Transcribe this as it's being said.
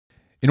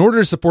In order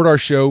to support our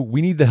show,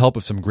 we need the help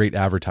of some great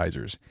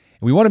advertisers.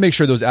 And we want to make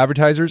sure those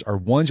advertisers are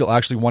ones you'll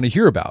actually want to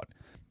hear about.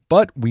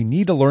 But we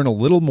need to learn a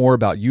little more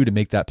about you to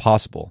make that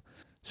possible.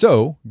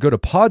 So go to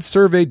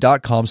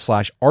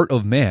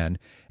podsurvey.com/artofman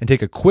and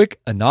take a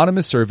quick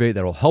anonymous survey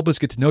that will help us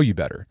get to know you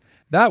better.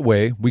 That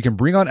way, we can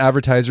bring on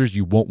advertisers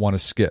you won't want to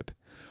skip.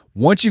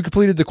 Once you've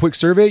completed the quick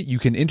survey, you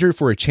can enter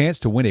for a chance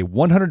to win a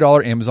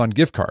 $100 Amazon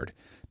gift card.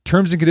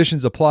 Terms and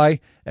conditions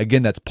apply.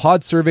 Again, that's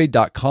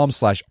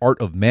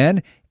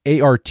podsurvey.com/artofman,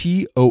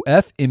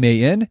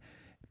 ARTOFMAN,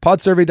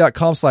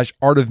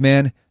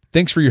 podsurvey.com/artofman.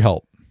 Thanks for your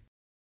help.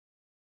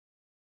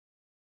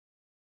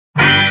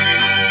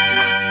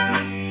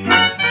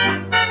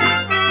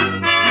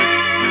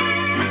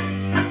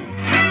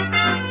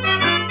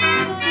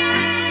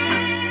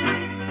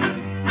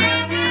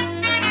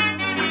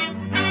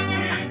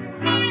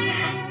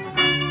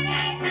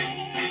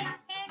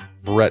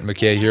 Brett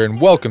McKay here, and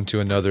welcome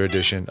to another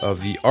edition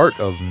of the Art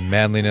of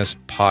Manliness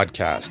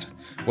podcast.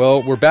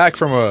 Well, we're back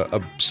from a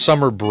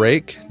summer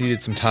break,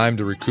 needed some time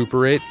to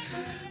recuperate,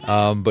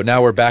 but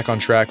now we're back on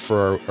track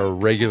for our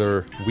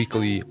regular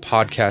weekly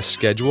podcast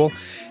schedule,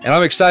 and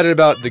I'm excited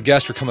about the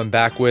guest we're coming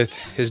back with.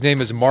 His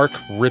name is Mark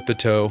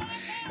Rippetoe,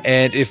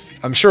 and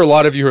I'm sure a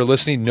lot of you who are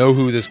listening know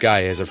who this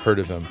guy is. I've heard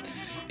of him.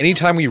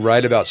 Anytime we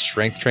write about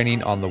strength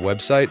training on the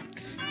website,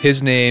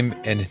 his name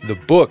and the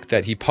book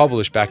that he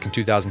published back in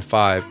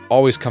 2005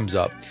 always comes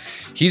up.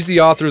 He's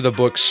the author of the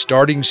book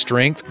Starting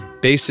Strength,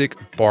 Basic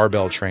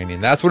Barbell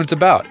Training. That's what it's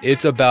about.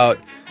 It's about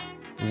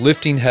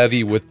lifting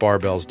heavy with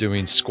barbells,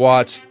 doing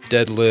squats,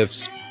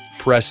 deadlifts,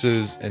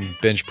 presses, and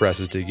bench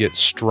presses to get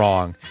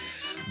strong.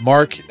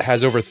 Mark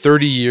has over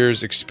 30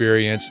 years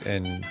experience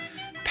in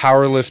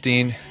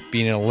powerlifting,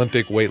 being an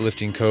Olympic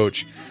weightlifting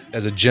coach,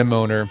 as a gym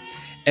owner.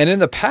 And in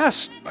the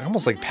past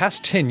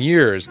 10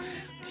 years,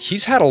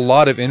 he's had a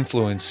lot of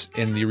influence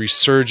in the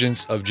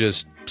resurgence of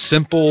just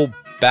simple,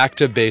 back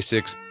to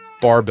basics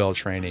barbell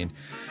training.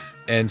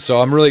 And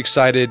so I'm really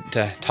excited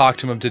to talk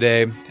to him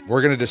today.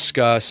 We're going to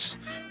discuss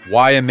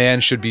why a man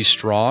should be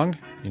strong,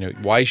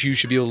 why you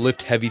should be able to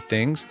lift heavy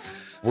things.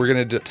 We're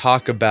going to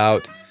talk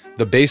about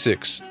the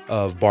basics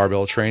of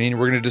barbell training.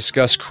 We're going to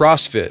discuss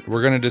CrossFit.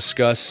 We're going to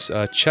discuss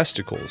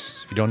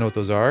chesticles. If you don't know what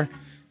those are,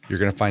 you're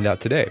going to find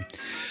out today.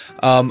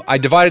 I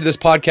divided this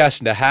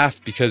podcast into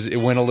half because it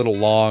went a little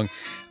long.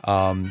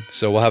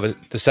 So we'll have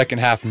the second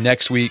half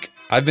next week.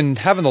 I've been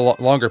having the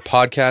longer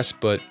podcasts,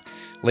 but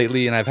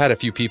lately, and I've had a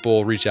few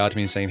people reach out to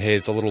me and saying, hey,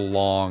 it's a little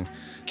long.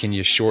 Can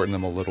you shorten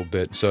them a little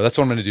bit? So that's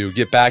what I'm going to do.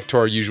 Get back to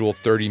our usual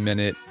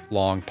 30-minute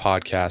long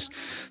podcast.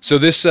 So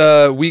this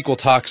week, we'll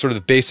talk sort of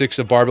the basics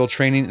of barbell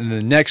training. And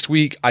the next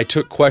week, I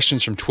took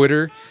questions from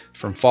Twitter,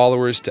 from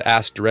followers to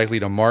ask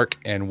directly to Mark,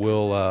 and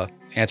we'll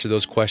answer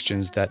those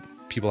questions that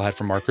people had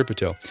from Mark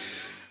Rippetoe.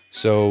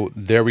 So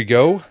there we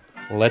go.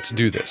 Let's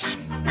do this.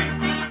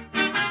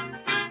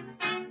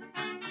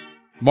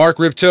 Mark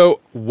Rippetoe,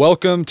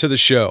 welcome to the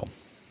show.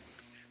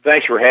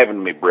 Thanks for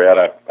having me, Brad.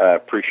 I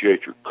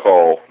appreciate your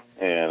call,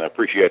 and I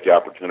appreciate the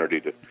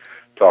opportunity to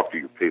talk to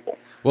your people.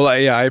 Well,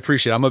 yeah, I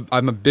appreciate it.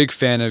 I'm a big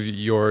fan of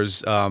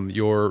yours.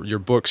 Your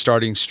book,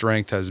 Starting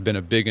Strength, has been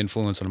a big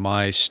influence on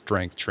my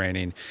strength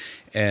training,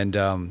 and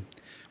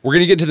we're going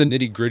to get into the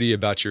nitty-gritty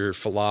about your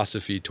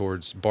philosophy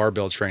towards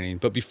barbell training.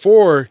 But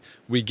before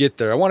we get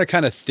there, I want to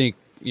kind of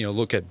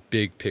look at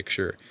big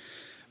picture.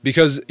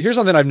 Because here's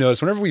something I've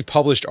noticed. Whenever we've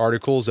published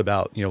articles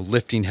about,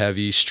 lifting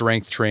heavy,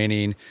 strength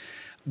training,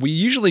 we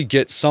usually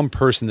get some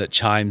person that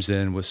chimes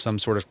in with some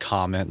sort of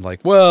comment like,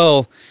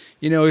 well,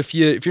 if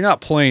you're not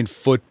playing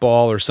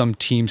football or some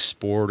team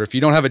sport, or if you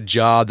don't have a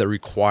job that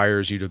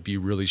requires you to be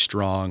really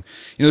strong,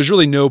 there's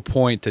really no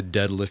point to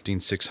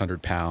deadlifting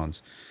 600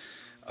 pounds.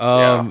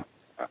 I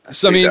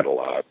see that a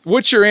lot.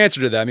 What's your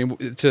answer to that? I mean,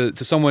 to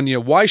someone,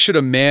 why should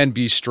a man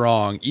be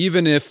strong,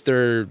 even if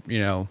they're,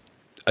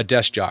 a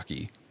desk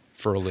jockey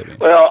for a living?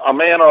 Well, a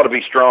man ought to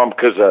be strong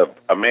because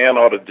a man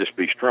ought to just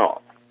be strong.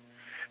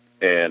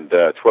 And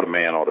it's what a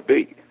man ought to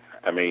be.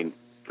 I mean,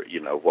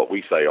 what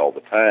we say all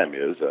the time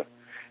is,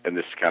 and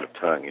this is kind of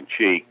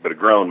tongue-in-cheek, but a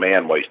grown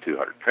man weighs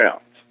 200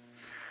 pounds.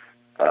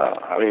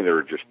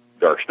 There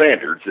are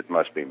standards that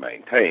must be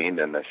maintained,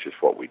 and that's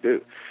just what we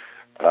do.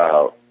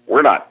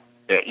 We're not,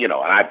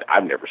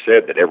 I've never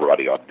said that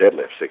everybody ought to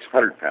deadlift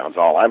 600 pounds.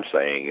 All I'm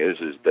saying is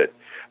that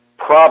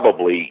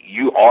probably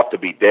you ought to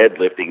be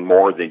deadlifting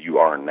more than you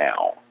are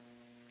now.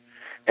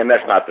 And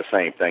that's not the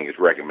same thing as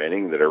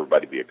recommending that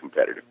everybody be a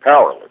competitive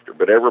power lifter,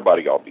 but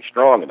everybody ought to be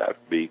strong enough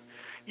to be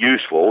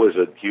useful as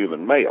a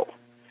human male.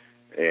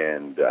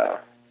 And,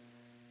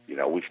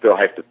 we still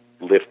have to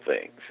lift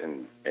things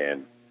and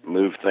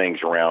move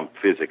things around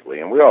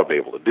physically, and we ought to be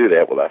able to do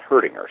that without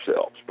hurting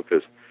ourselves,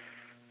 because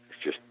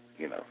it's just,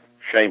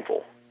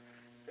 shameful.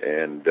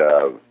 And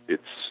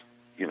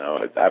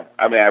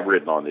I've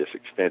written on this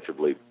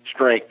extensively.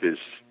 Strength is,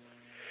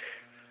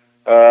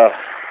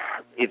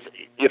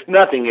 if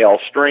nothing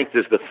else, strength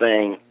is the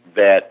thing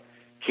that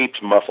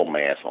keeps muscle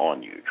mass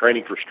on you.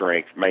 Training for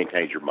strength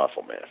maintains your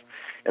muscle mass.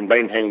 And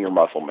maintaining your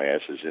muscle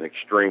mass is an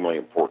extremely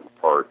important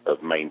part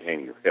of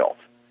maintaining your health.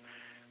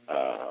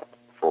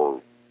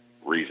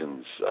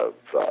 lessons of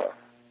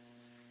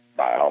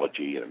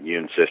biology and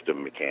immune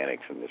system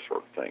mechanics and this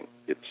sort of thing.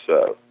 It's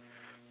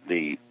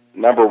the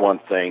number one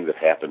thing that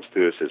happens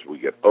to us as we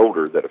get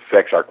older that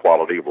affects our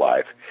quality of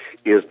life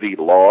is the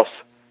loss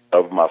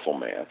of muscle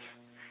mass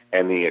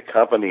and the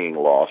accompanying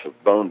loss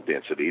of bone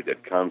density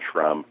that comes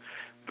from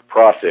the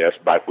process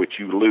by which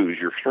you lose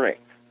your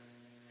strength.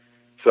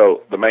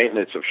 So the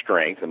maintenance of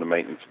strength and the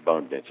maintenance of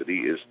bone density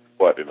is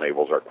what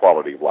enables our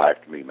quality of life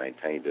to be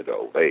maintained at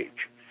old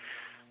age.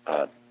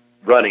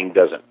 Running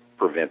doesn't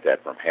prevent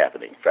that from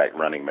happening. In fact,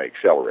 running may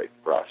accelerate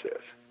the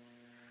process.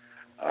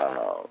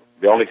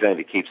 The only thing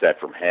that keeps that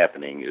from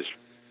happening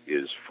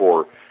is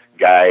for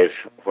guys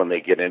when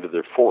they get into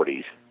their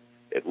 40s,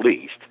 at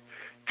least,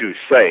 to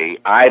say,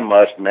 I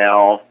must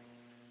now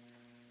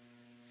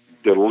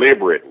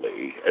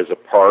deliberately, as a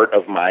part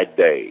of my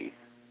day,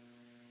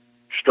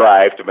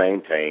 strive to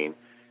maintain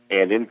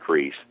and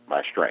increase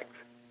my strength.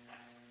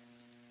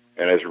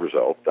 And as a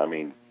result, I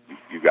mean,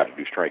 you've got to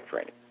do strength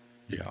training.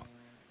 Yeah.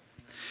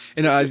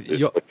 And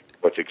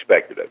what's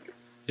expected of you.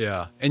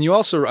 Yeah. And you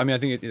also, I mean, I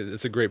think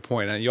it's a great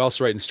point. And you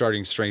also write in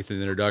Starting Strength in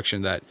the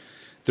introduction that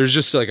there's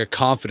just like a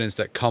confidence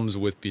that comes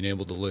with being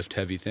able to lift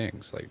heavy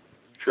things. Like,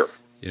 sure.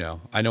 You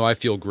know, I know I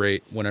feel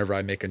great whenever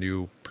I make a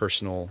new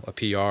a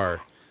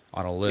PR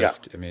on a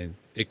lift. Yeah. I mean,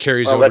 it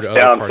carries over to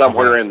other parts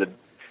somewhere of life.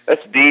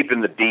 That's deep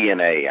in the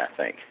DNA, I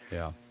think.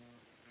 Yeah.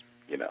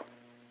 You know.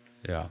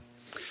 Yeah.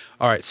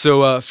 All right.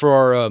 So for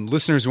our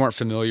listeners who aren't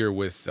familiar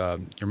with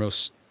your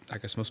most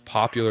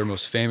popular,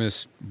 most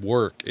famous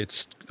work,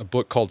 it's a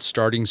book called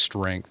Starting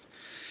Strength,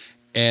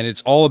 and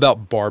it's all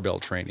about barbell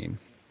training.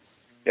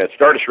 Yeah,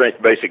 Starting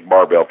Strength Basic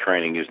Barbell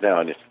Training is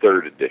now in its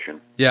third edition.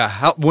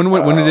 Yeah.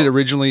 When did it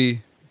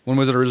originally? When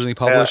was it originally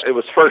published? It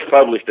was first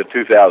published in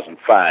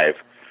 2005.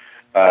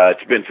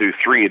 It's been through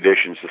 3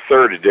 editions. The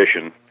third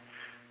edition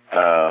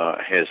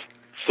has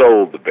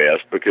sold the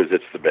best because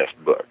it's the best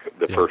book.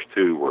 The first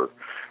 2 were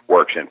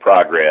works in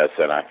progress,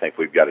 and I think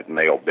we've got it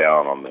nailed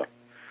down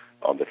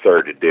on the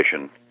third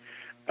edition.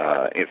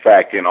 In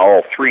fact, in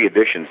all 3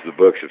 editions, the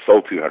books have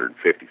sold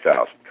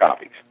 250,000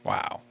 copies.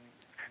 Wow.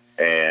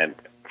 And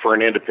for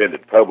an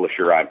independent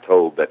publisher, I'm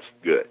told that's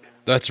good.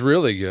 That's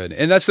really good.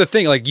 And that's the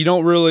thing, like you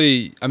don't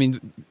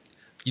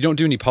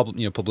do any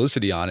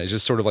publicity on it. It's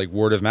just sort of like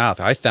word of mouth.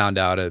 I found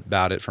out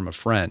about it from a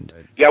friend.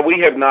 Yeah, we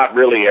have not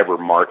really ever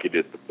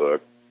marketed the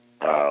book.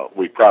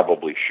 We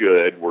probably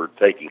should. We're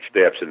taking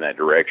steps in that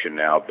direction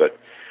now, but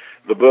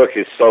the book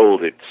has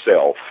sold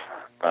itself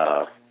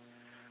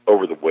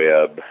over the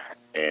web,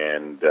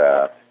 and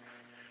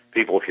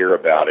people hear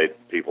about it.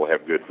 People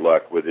have good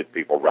luck with it.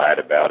 People write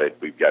about it.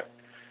 We've got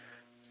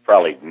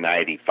probably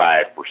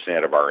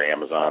 95% of our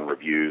Amazon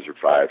reviews are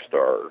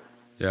 5-star.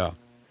 Yeah.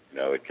 You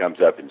know, it comes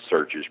up in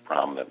searches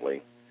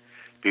prominently.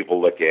 People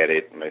look at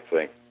it and they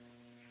think,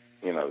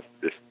 you know,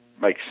 this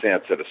makes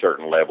sense at a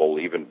certain level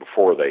even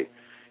before they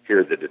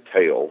hear the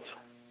details.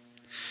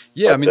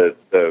 Yeah, but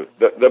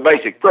the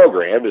basic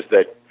program is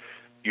that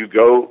you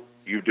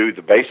do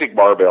the basic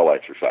barbell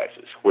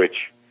exercises,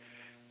 which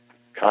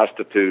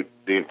constitute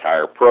the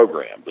entire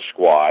program: the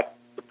squat,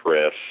 the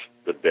press,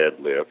 the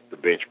deadlift, the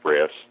bench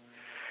press.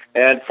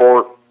 And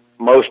for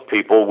most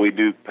people, we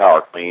do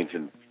power cleans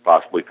and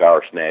possibly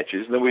power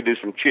snatches, and then we do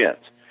some chins.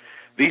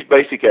 These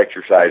basic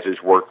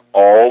exercises work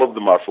all of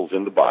the muscles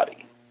in the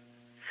body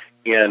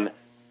in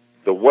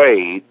the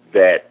way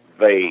that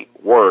they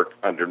work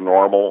under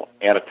normal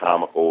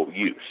anatomical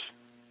use.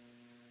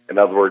 In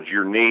other words,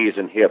 your knees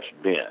and hips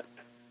bend.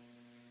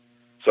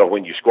 So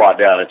when you squat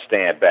down and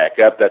stand back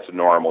up, that's a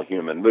normal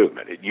human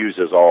movement. It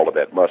uses all of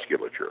that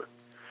musculature.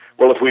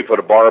 Well, if we put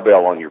a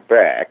barbell on your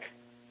back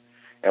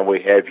and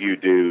we have you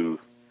do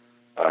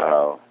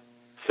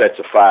sets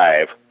of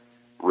 5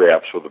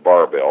 reps with the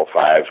barbell,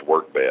 5s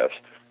work best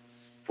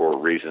for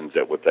reasons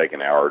that would take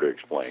an hour to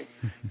explain.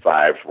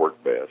 5s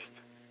work best.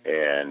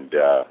 And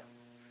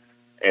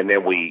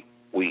then we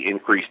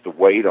increase the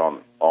weight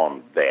on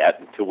that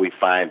until we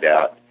find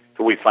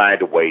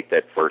a weight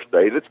that first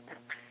day that's,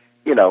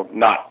 you know,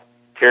 not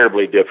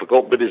terribly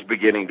difficult, but is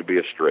beginning to be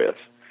a stress.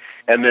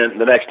 And then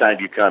the next time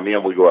you come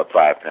in, we go up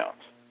 5 pounds.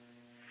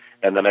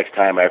 And the next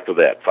time after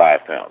that,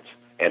 5 pounds.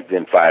 And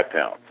then 5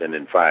 pounds. And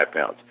then 5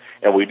 pounds.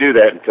 And we do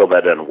that until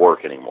that doesn't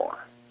work anymore.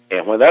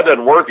 And when that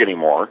doesn't work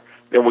anymore,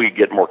 then we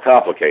get more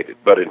complicated.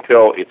 But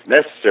until it's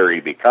necessary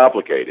to be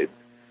complicated,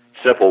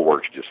 simple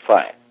works just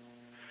fine.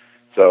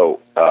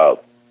 So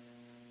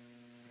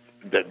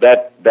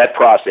that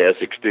process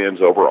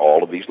extends over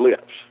all of these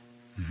lifts.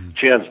 Mm-hmm.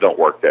 Chins don't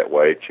work that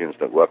way. Chins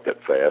don't work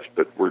that fast,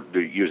 but we're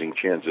using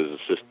chins as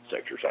assistance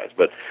exercise.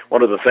 But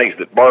one of the things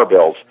that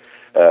barbells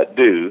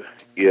do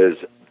is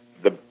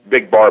the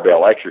big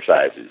barbell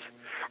exercises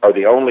are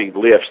the only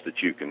lifts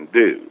that you can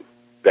do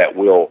that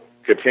will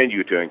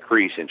continue to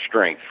increase in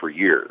strength for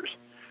years.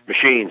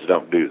 Machines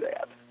don't do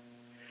that.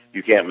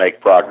 You can't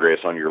make progress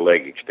on your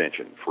leg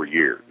extension for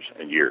years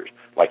and years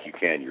like you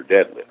can your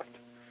deadlift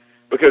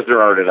because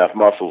there aren't enough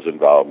muscles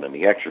involved in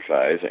the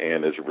exercise,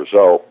 and as a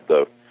result,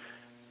 the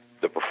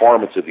the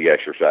performance of the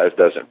exercise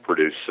doesn't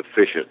produce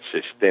sufficient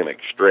systemic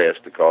stress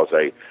to cause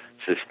a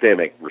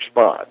systemic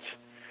response.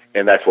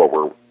 And that's what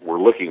we're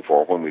looking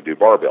for when we do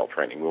barbell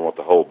training. We want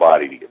the whole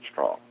body to get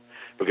strong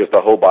because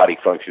the whole body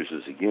functions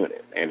as a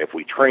unit. And if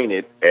we train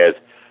it as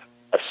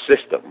a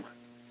system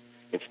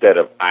instead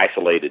of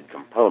isolated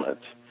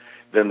components,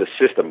 then the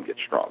system gets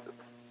stronger,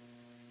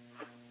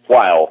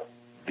 while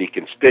the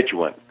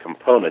constituent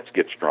components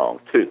get strong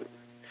too.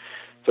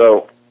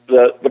 So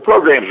the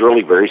program is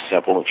really very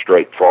simple and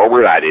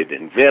straightforward. I didn't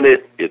invent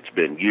it. It's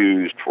been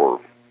used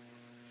for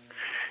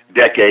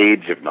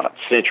decades, if not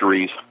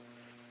centuries.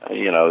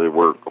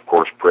 We're, of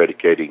course,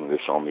 predicating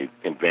this on the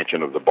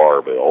invention of the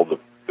barbell.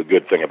 The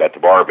good thing about the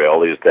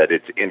barbell is that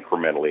it's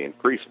incrementally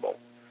increasable.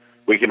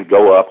 We can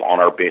go up on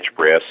our bench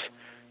press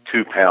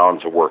 2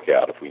 pounds a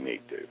workout if we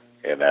need to,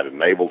 and that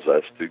enables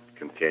us to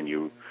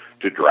continue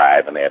to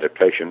drive an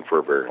adaptation for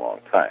a very long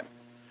time.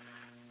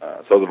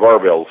 So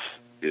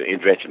the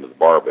invention of the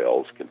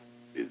barbells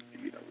is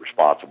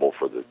responsible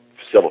for the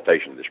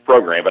facilitation of this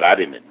program, but I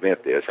didn't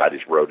invent this. I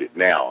just wrote it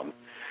down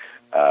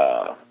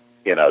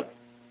in a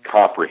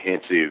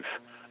comprehensive,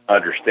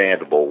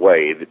 understandable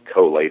way that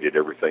collated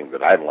everything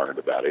that I've learned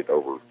about it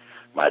over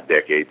my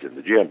decades in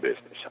the gym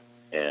business.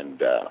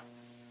 And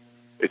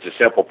it's a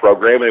simple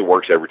program, and it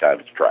works every time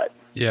it's tried.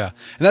 Yeah,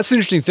 and that's the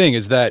interesting thing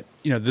is that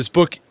this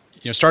book,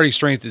 Starting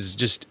Strength, is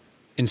just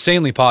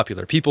insanely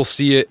popular. People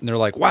see it and they're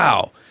like,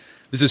 "Wow,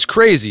 this is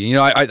crazy."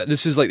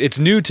 This is like, it's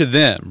new to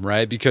them,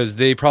 right? Because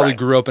they probably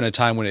grew up in a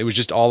time when it was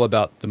just all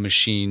about the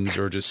machines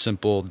or just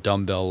simple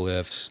dumbbell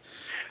lifts.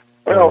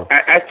 Well,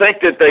 I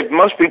think that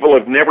most people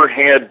have never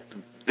had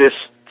this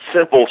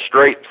simple,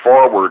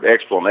 straightforward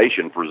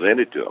explanation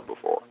presented to them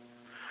before.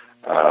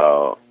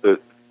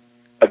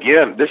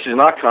 Again, this is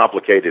not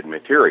complicated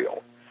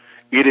material.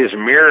 It is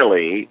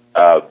merely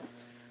a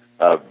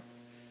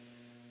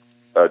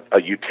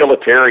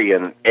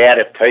utilitarian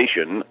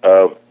adaptation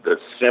of the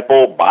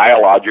simple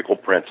biological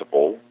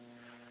principle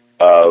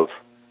of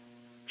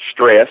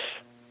stress,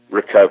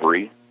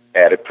 recovery,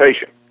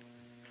 adaptation.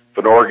 If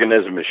an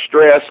organism is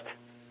stressed,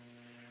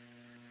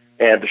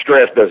 and the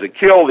stress doesn't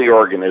kill the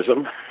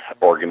organism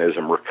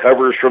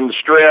recovers from the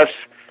stress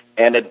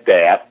and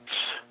adapts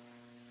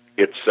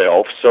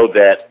itself so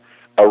that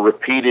a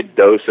repeated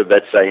dose of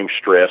that same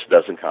stress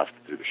doesn't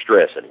constitute a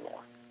stress anymore.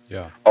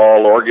 Yeah.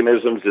 All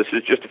organisms, this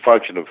is just a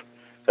function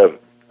of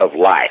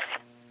life.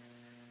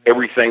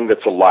 Everything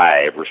that's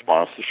alive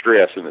responds to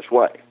stress in this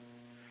way.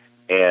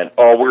 And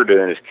all we're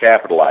doing is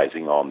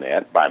capitalizing on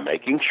that by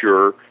making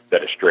sure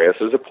that a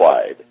stress is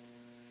applied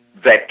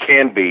that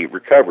can be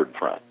recovered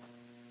from.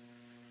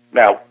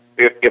 Now,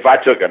 if I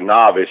took a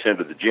novice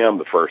into the gym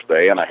the first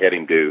day and I had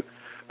him do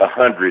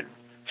 100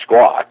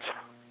 squats,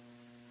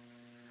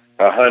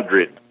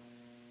 100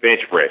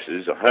 bench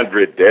presses,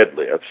 100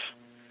 deadlifts,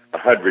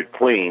 100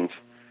 cleans,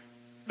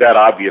 that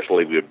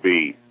obviously would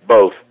be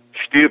both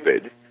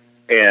stupid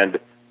and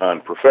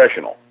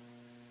unprofessional,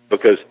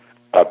 because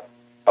a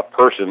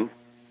person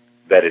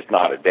that is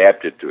not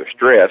adapted to a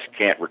stress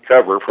can't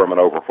recover from an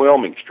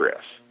overwhelming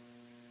stress.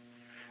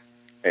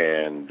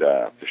 And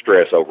the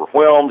stress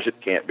overwhelms,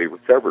 it can't be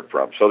recovered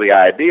from. So the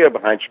idea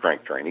behind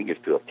strength training is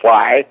to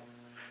apply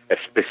a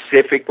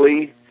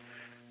specifically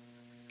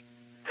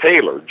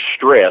tailored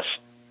stress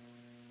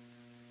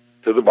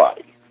to the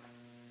body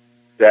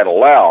that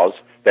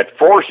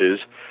forces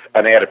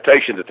an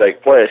adaptation to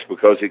take place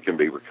because it can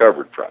be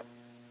recovered from.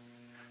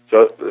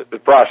 So the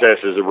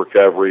processes of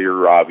recovery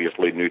are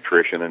obviously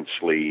nutrition and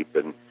sleep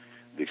and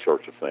these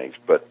sorts of things.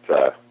 But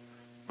the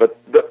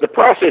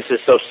process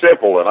is so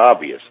simple and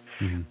obvious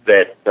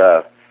that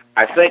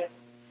I think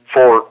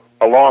for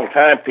a long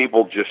time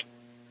people just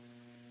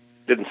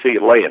didn't see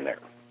it laying there.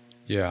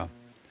 Yeah.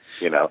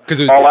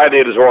 All I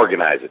did is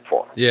organize it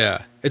for them.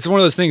 Yeah. It's one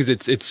of those things,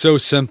 it's so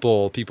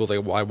simple, people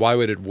think, why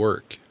would it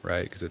work,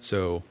 right? Because it's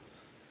so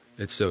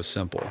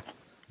simple.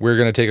 We're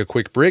going to take a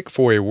quick break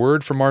for a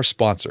word from our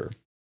sponsor.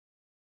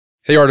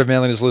 Hey, Art of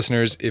Manliness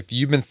listeners, if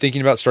you've been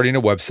thinking about starting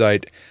a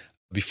website,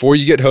 before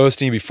you get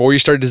hosting, before you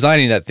start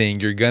designing that thing,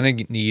 you're going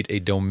to need a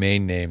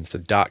domain name. It's a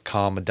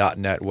 .com, a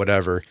 .net,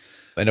 whatever.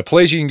 And a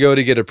place you can go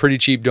to get a pretty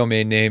cheap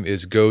domain name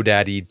is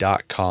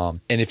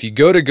GoDaddy.com. And if you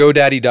go to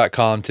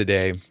GoDaddy.com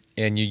today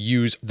and you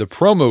use the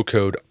promo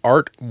code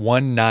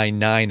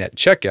ART199 at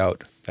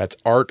checkout, that's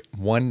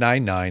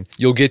ART199,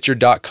 you'll get your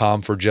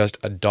 .com for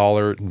just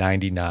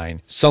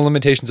 $1.99. Some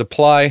limitations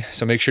apply,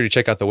 so make sure to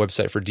check out the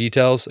website for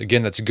details.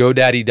 Again, that's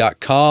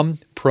GoDaddy.com,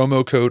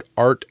 promo code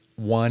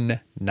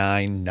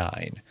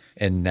ART199.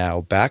 And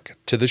now back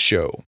to the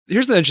show.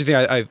 Here's the interesting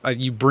thing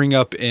you bring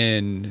up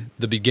in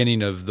the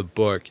beginning of the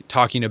book,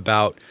 talking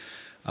about,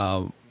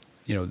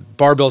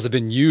 barbells have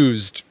been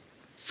used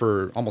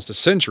for almost a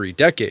century,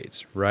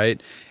 decades, right?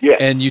 Yeah.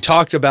 And you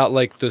talked about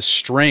like the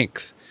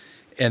strength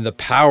and the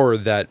power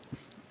that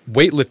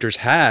weightlifters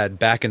had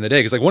back in the day.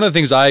 Because like one of the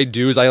things I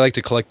do is I like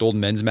to collect old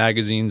men's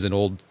magazines and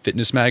old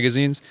fitness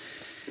magazines.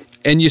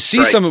 And you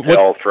see some of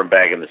what from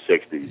back in the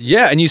 60s.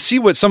 Yeah, and you see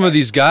what some of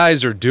these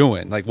guys are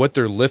doing, like what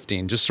they're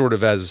lifting, just sort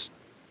of as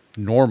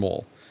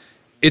normal.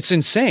 It's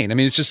insane. I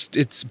mean,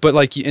 but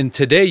like in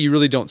today, you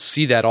really don't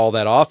see that all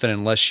that often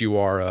unless you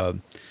are a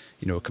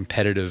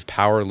competitive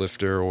power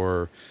lifter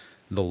or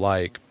the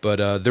like.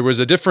 But there was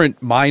a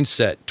different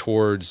mindset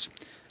towards,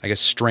 I guess,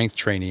 strength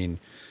training,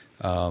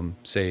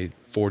 say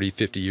 40,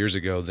 50 years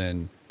ago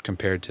than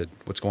compared to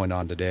what's going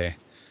on today.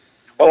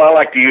 Well, I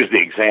like to use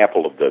the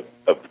example of the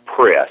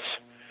press.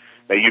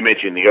 Now, you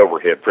mentioned the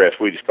overhead press.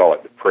 We just call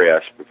it the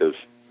press because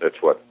that's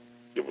what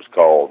it was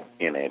called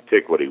in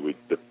antiquity.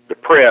 The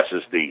press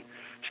is the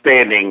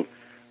standing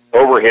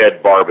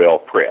overhead barbell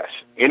press.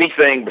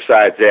 Anything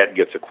besides that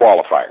gets a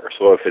qualifier.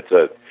 So if it's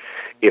a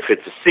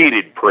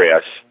seated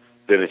press,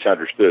 then it's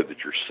understood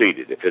that you're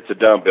seated. If it's a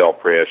dumbbell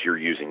press, you're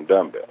using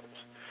dumbbells.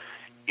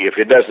 If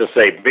it doesn't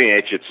say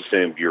bench, it's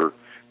assumed you're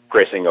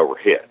pressing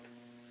overhead.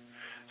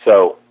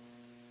 So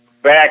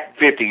back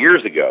 50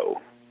 years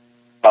ago,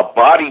 a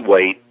body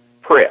weight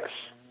press,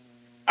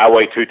 I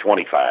weigh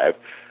 225,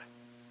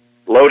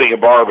 loading a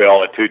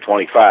barbell at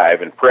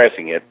 225 and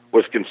pressing it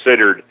was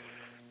considered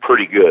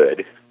pretty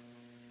good,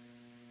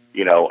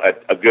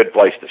 a good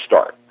place to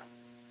start.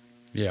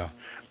 Yeah.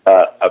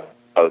 A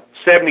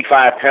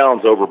 75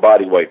 pounds over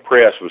body weight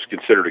press was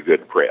considered a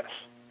good press.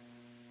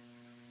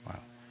 Wow.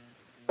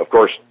 Of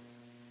course,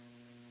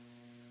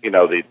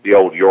 the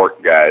old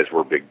York guys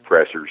were big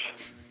pressers.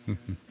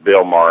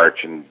 Bill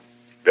March and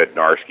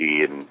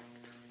Bednarski and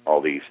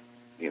all these,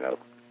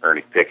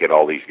 Ernie Pickett,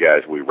 all these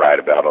guys we write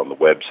about on the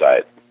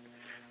website,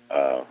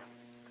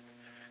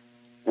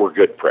 were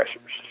good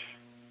pressers.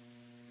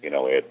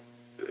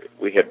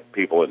 We had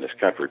people in this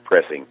country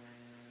pressing,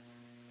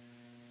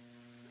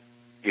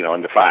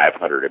 in the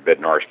 500. At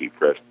Bednarski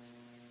pressed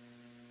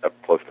up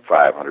close to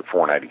 500,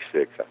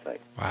 496, I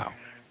think. Wow.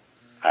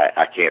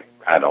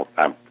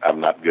 I'm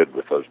not good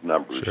with those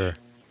numbers. Sure.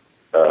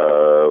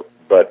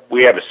 But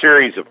we have a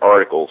series of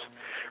articles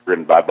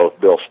written by both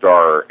Bill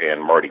Starr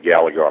and Marty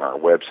Gallagher on our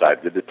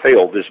website that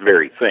detail this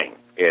very thing.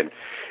 And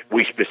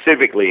we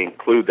specifically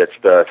include that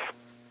stuff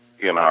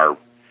in our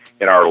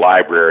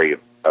library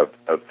of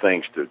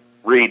things to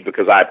read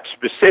because I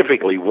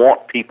specifically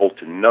want people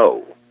to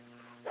know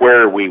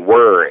where we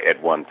were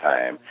at one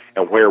time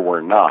and where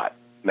we're not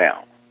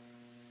now.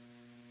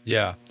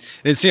 Yeah.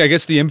 And see, I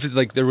guess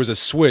there was a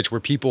switch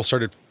where people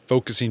started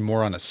focusing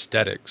more on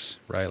aesthetics,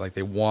 right? Like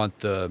they want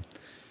the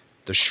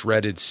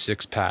shredded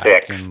six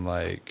pack and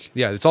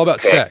it's all about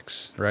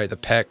sex, right? The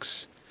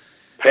pecs,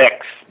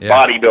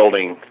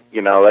 bodybuilding,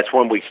 that's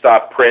when we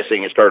stopped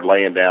pressing and started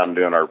laying down and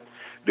doing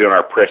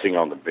our pressing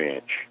on the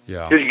bench.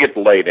 Yeah. Because you get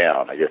to lay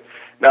down, I guess.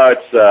 No,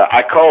 it's,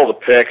 I call the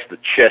pecs the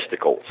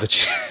chesticles.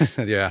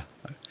 Yeah.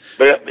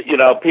 But,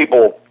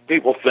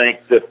 people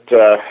think that,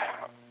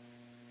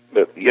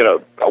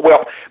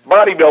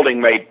 bodybuilding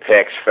made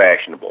pecs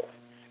fashionable.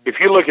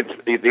 If you look at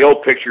the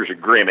old pictures of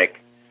Grimmick,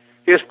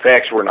 his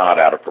pecs were not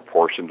out of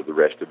proportion to the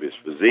rest of his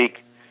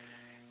physique.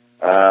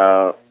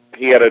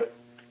 He had a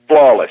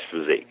flawless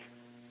physique.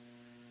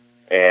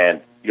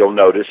 And you'll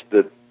notice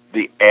that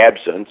the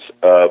absence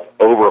of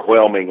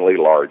overwhelmingly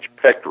large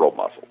pectoral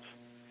muscles.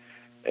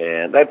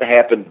 And that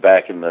happened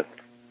back in the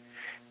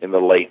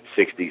late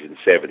 60s and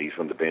 70s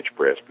when the bench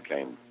press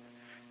became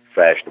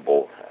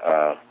fashionable.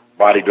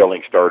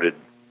 Bodybuilding started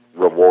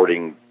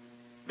rewarding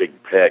big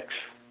pecs.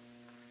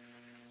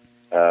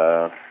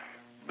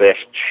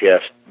 Best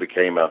chest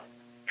became a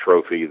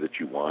trophy that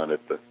you won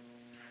at the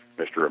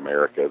Mr.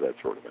 America, that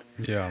sort of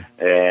thing. Yeah.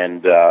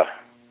 And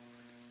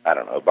I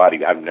don't know,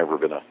 I've never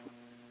been a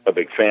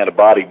big fan of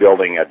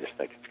bodybuilding. I just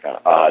think it's kind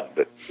of odd,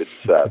 but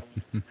it's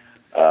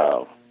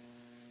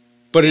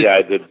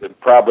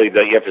probably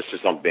the emphasis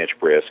on bench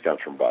press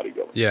comes from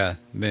bodybuilding. Yeah,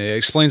 I mean, it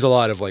explains a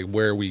lot of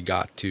where we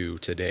got to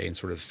today and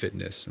sort of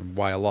fitness and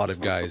why a lot of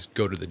guys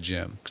go to the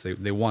gym because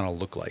they want to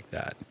look like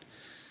that,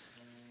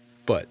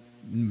 but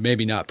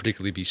maybe not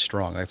particularly be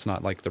strong. That's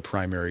not the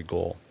primary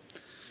goal.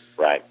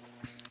 Right.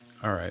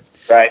 All right.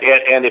 Right,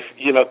 and if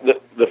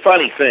the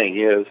funny thing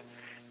is,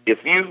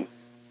 if you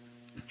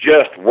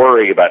just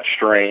worry about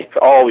strength,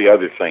 all the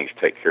other things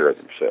take care of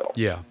themselves.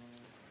 Yeah.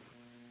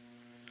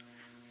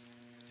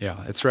 Yeah,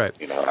 that's right.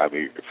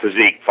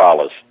 Physique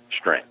follows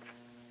strength.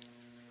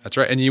 That's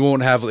right, and you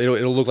won't have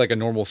it'll look like a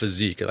normal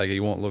physique.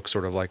 You won't look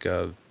sort of like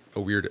a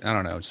weird. I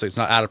don't know. It's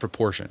not out of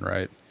proportion,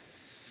 right?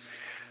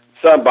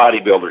 Some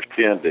bodybuilders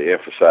tend to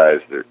emphasize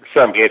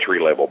some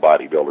entry-level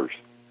bodybuilders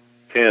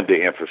tend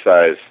to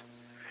emphasize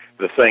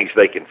the things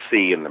they can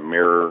see in the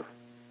mirror.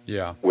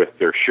 Yeah. With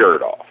their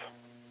shirt off,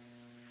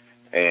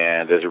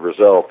 and as a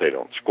result, they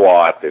don't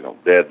squat, they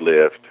don't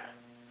deadlift.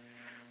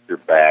 Their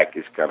back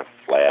is kind of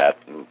flat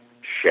and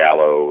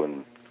shallow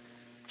and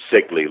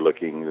sickly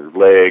looking. Their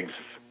legs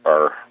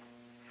are,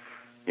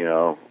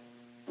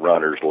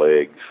 runner's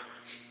legs.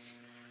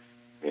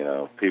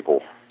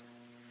 People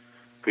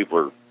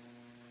are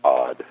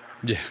odd.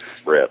 Yeah,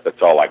 Brett.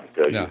 That's all I can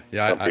tell you.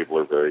 Yeah, some people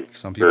are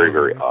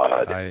very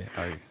odd.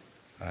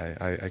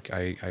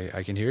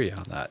 I can hear you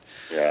on that.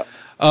 Yeah.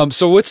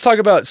 So let's talk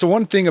about. So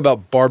one thing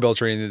about barbell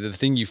training, the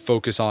thing you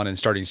focus on in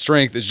starting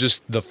strength is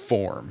just the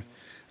form.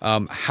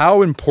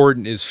 How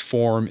important is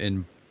form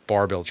in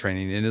barbell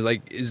training.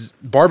 And is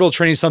barbell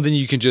training something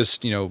you can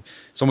just,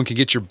 someone can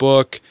get your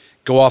book,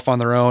 go off on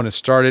their own and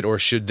start it, or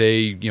should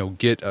they,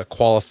 get a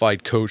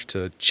qualified coach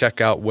to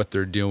check out what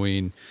they're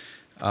doing?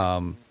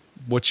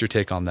 What's your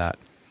take on that?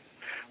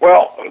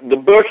 Well, the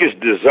book is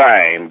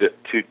designed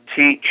to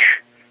teach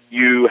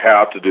you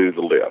how to do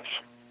the lifts.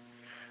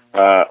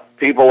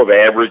 People of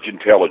average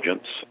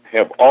intelligence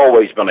have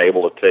always been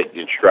able to take the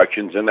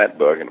instructions in that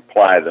book and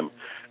apply them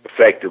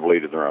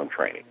effectively to their own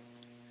training.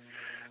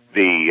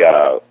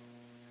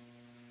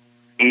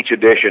 Each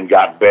edition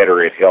got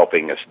better at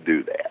helping us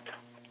do that.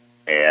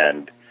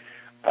 And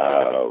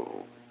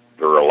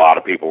there are a lot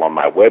of people on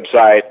my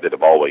website that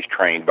have always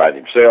trained by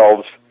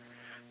themselves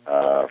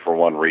for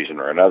one reason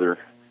or another,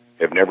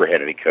 have never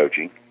had any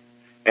coaching,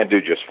 and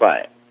do just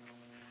fine.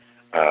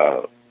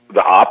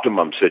 The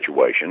optimum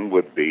situation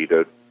would be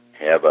to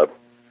have a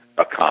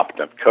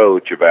competent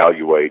coach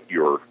evaluate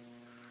your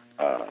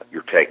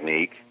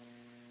technique.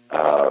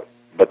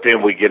 But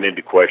then we get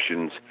into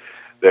questions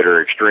that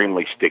are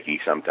extremely sticky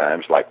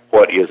sometimes, like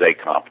what is a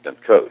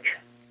competent coach?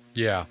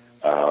 Yeah.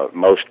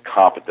 Most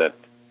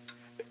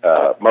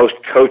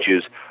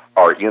coaches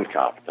are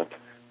incompetent.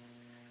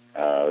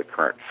 The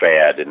current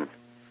fad in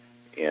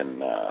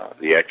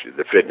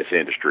the fitness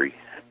industry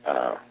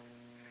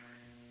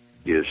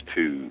is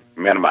to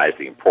minimize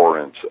the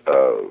importance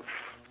of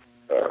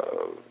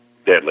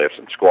deadlifts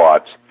and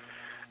squats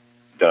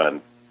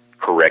done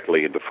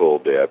correctly into full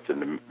depth,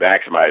 and to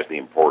maximize the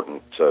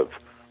importance of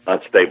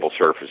unstable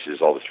surfaces,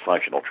 all this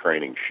functional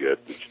training shit.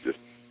 It's just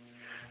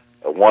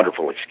a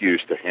wonderful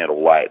excuse to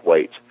handle light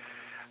weights.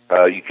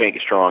 You can't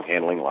get strong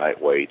handling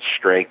light weights.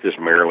 Strength is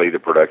merely the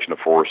production of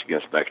force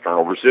against an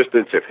external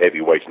resistance. If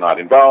heavy weight's not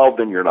involved,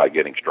 then you're not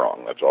getting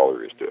strong. That's all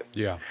there is to it.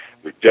 Yeah.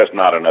 There's just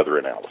not another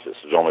analysis.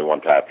 There's only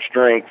one type of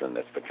strength, and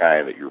that's the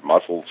kind that your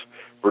muscles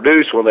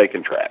produce when they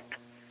contract,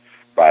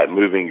 by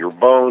moving your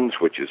bones,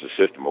 which is a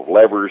system of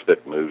levers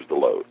that moves the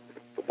load.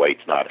 If the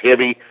weight's not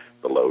heavy,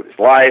 the load is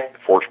light, the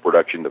force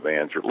production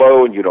demands are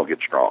low, and you don't get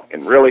strong.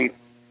 And really,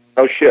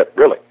 no shit,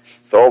 really.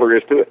 That's all there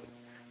is to it.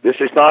 This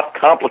is not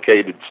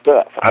complicated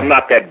stuff. I'm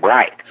not that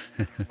bright,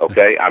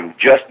 okay? I'm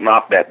just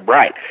not that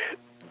bright.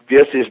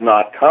 This is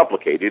not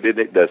complicated, and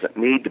it doesn't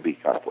need to be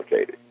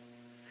complicated.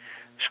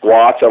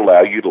 Squats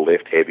allow you to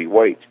lift heavy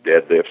weights.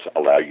 Deadlifts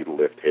allow you to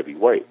lift heavy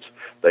weights.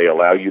 They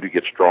allow you to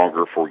get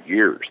stronger for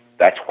years.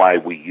 That's why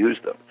we use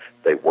them.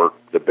 They work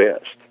the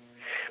best.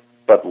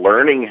 But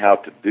learning how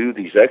to do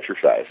these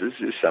exercises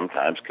is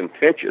sometimes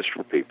contentious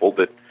for people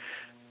that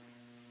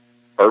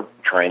are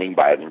training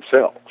by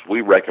themselves.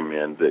 We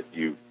recommend that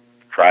you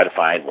try to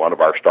find one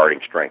of our starting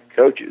strength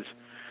coaches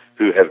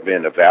who have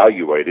been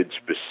evaluated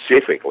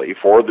specifically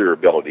for their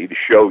ability to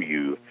show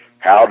you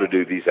how to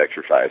do these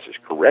exercises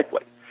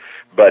correctly.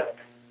 But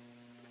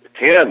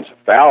tens of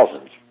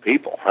thousands of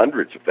people,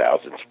 hundreds of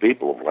thousands of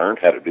people have learned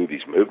how to do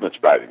these movements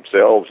by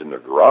themselves in their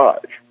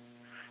garage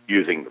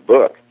using the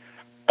book.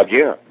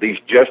 Again, these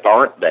just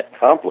aren't that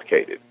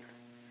complicated.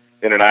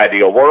 In an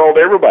ideal world,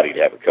 everybody'd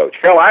have a coach.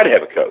 Hell, I'd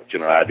have a coach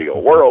in an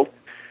ideal world.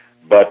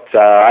 But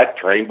I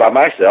train by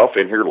myself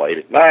in here late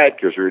at night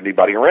because there isn't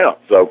anybody around.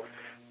 So,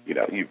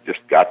 you've just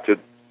got to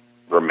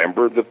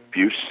remember the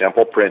few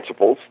simple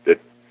principles that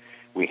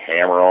we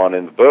hammer on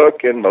in the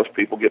book, and most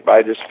people get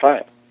by just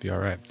fine. Be all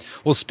right.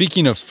 Well,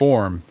 speaking of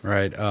form,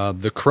 right,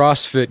 the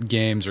CrossFit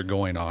Games are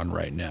going on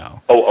right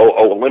now.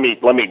 Let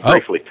me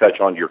briefly touch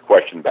on your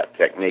question about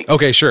technique.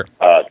 Okay, sure.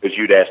 Because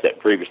you'd asked that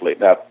previously.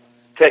 Now,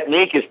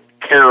 technique is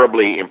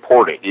terribly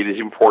important. It is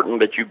important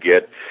that you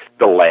get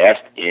the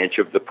last inch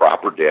of the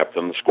proper depth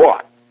in the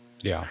squat.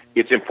 Yeah.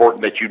 It's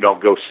important that you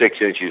don't go 6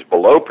 inches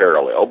below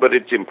parallel, but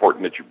it's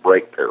important that you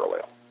break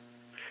parallel.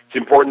 It's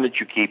important that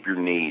you keep your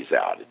knees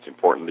out. It's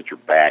important that your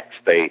back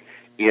stay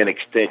in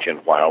extension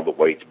while the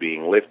weight's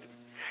being lifted.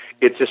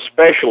 It's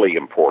especially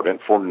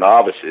important for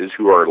novices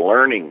who are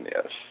learning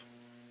this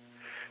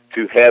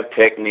to have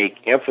technique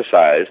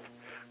emphasized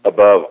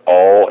above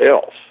all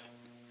else.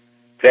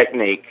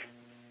 Technique,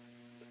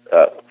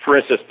 for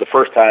instance, the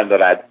first time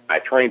that I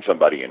train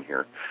somebody in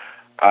here,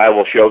 I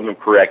will show them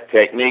correct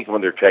technique.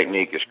 When their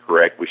technique is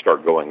correct, we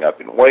start going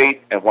up in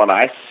weight. And when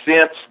I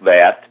sense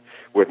that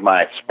with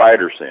my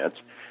spider sense,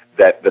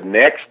 that the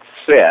next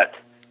set,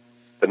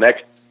 the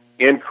next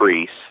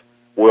increase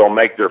will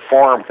make their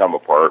form come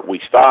apart, we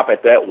stop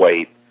at that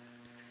weight,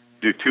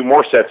 do 2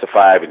 more sets of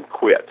 5, and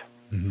quit.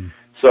 Mm-hmm.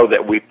 So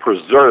that we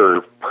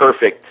preserve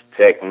perfect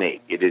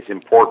technique. It is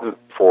important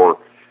for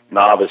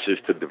novices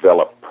to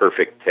develop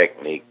perfect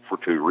technique for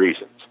 2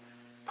 reasons.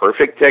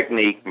 Perfect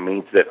technique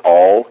means that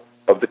all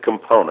of the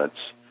components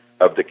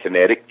of the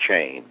kinetic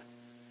chain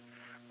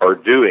are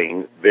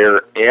doing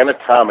their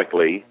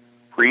anatomically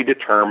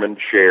predetermined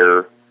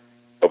share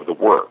of the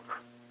work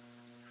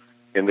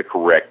in the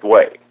correct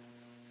way.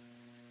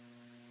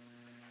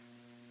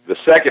 The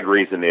second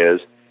reason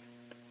is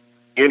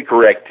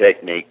incorrect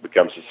technique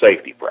becomes a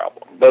safety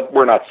problem. But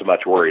we're not so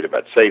much worried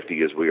about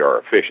safety as we are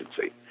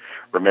efficiency.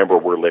 Remember,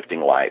 we're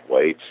lifting light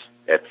weights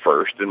at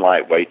first, and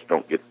light weights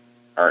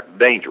aren't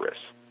dangerous.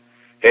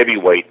 heavy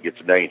weight gets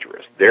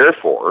dangerous.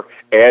 Therefore,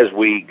 as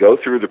we go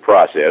through the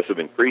process of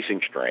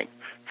increasing strength,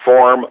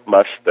 form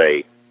must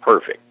stay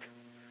perfect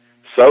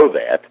so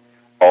that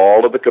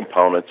all of the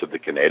components of the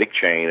kinetic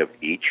chain of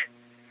each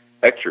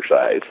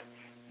exercise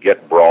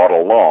get brought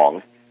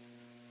along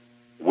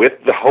with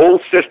the whole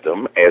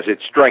system as it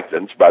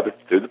strengthens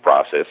through the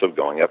process of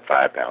going up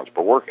 5 pounds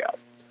per workout.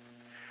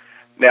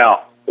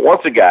 Now,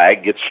 once a guy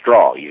gets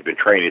strong, he's been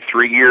training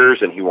 3 years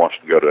and he wants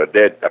to go to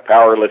a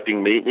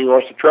powerlifting meet and he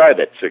wants to try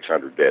that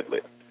 600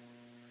 deadlift.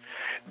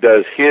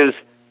 Does his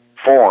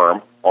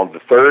form on the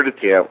third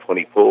attempt when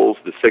he pulls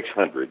the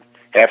 600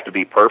 have to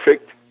be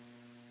perfect?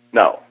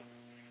 No.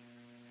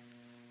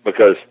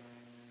 Because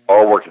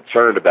all we're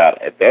concerned about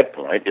at that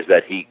point is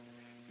that he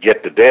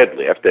get the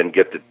deadlift and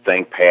get the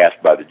thing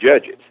passed by the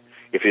judges.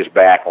 If his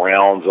back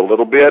rounds a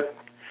little bit,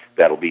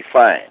 that'll be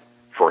fine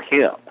for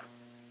him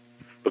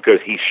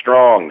because he's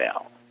strong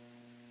now.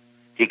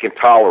 He can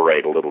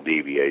tolerate a little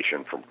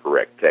deviation from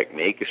correct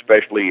technique,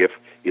 especially if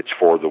it's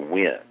for the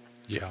win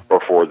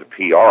or for the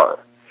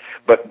PR.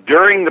 But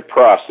during the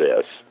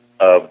process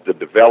of the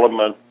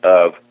development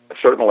of a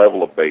certain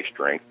level of base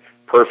strength,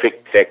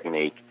 perfect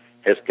technique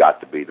has got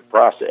to be the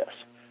process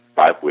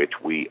by which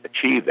we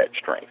achieve that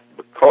strength,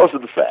 because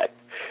of the fact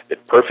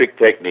that perfect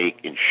technique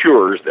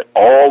ensures that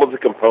all of the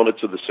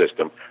components of the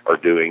system are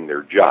doing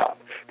their job.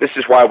 This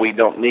is why we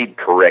don't need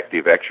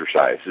corrective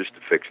exercises to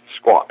fix the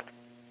squat.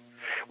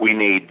 We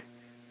need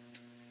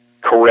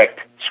correct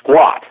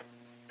squat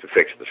to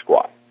fix the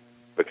squat,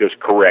 because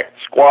correct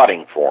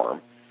squatting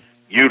form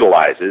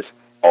utilizes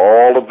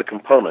all of the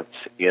components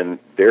in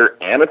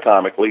their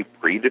anatomically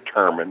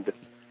predetermined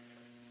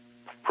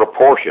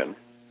proportion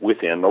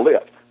within the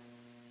lift.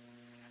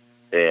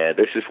 And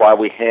this is why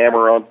we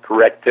hammer on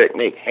correct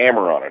technique,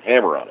 hammer on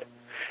it.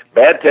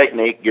 Bad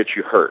technique gets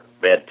you hurt.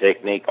 Bad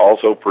technique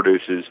also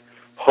produces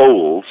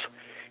holes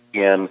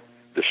in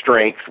the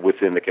strength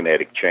within the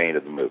kinetic chain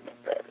of the movement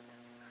pattern.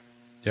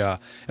 Yeah,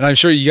 and I'm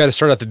sure you got to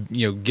start at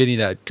getting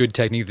that good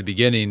technique at the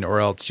beginning, or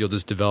else you'll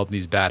just develop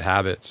these bad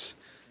habits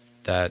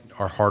that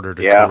are harder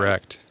to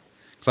correct.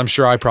 Because I'm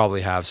sure I probably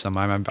have some.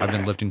 I've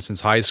been lifting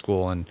since high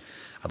school, and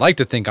I'd like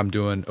to think I'm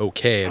doing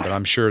okay, but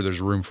I'm sure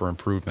there's room for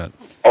improvement.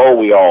 Oh,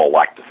 we all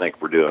like to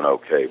think we're doing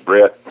okay,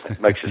 Brett.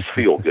 It makes us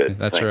feel good.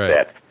 That's to think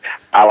right. That.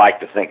 I like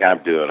to think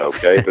I'm doing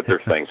okay, but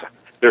there's things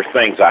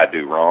I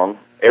do wrong.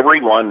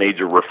 Everyone needs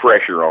a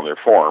refresher on their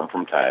form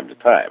from time to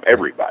time.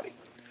 Everybody,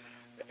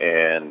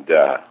 and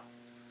there's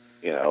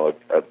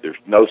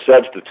no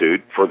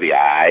substitute for the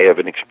eye of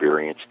an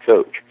experienced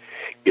coach.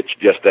 It's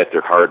just that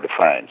they're hard to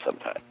find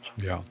sometimes.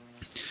 Yeah.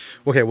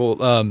 Okay.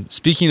 Well,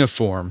 speaking of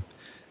form.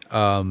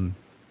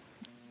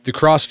 The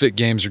CrossFit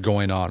Games are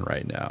going on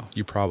right now.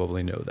 You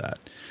probably know that.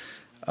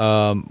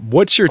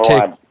 What's your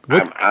take?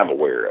 I'm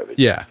aware of it.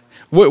 Yeah.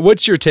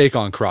 What's your take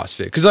on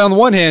CrossFit? Because on the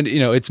one hand,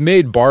 it's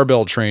made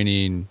barbell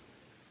training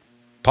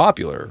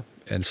popular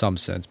in some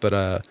sense, but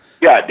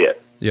yeah, it did.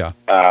 Yeah.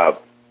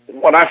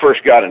 When I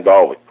first got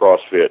involved with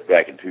CrossFit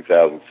back in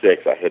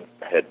 2006, I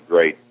had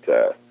great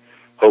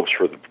hopes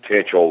for the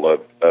potential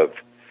of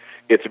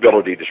its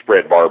ability to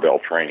spread barbell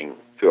training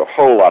to a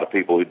whole lot of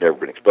people who'd never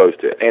been exposed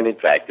to it, and in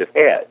fact, it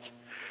has.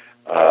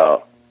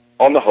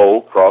 On the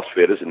whole,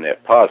 CrossFit is a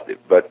net positive,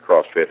 but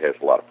CrossFit has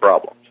a lot of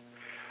problems.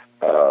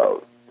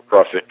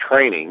 CrossFit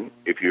training,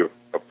 if you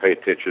pay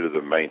attention to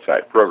the main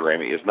site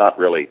programming, it's not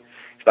really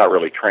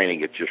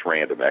training, it's just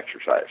random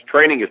exercise.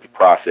 Training is the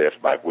process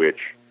by which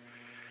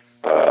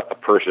a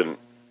person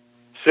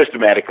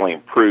systematically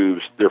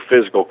improves their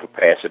physical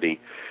capacity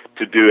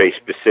to do a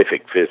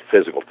specific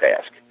physical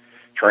task.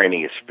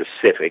 Training is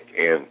specific,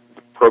 and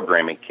the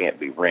programming can't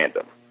be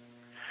random.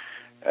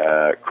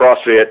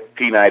 CrossFit,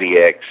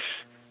 P90X,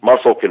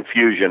 muscle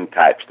confusion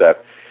type stuff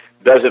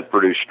doesn't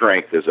produce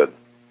strength as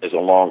a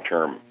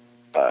long-term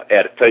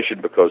adaptation,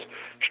 because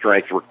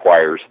strength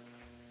requires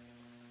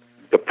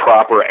the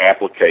proper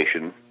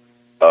application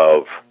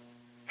of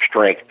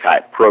strength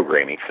type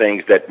programming,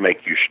 things that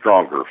make you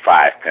stronger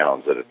 5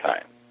 pounds at a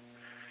time.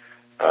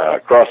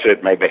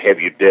 CrossFit may have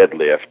you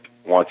deadlift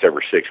once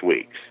every 6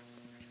 weeks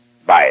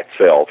by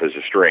itself as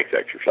a strength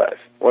exercise.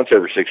 Once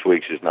every 6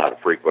 weeks is not a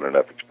frequent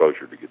enough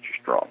exposure to get you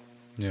strong.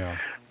 Yeah.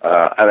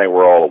 I think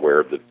we're all aware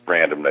of the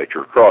random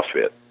nature of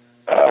CrossFit.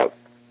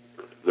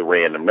 The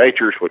random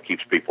nature is what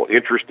keeps people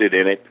interested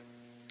in it,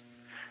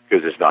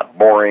 because it's not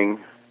boring,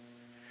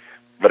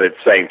 but at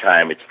the same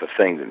time, it's the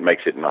thing that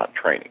makes it not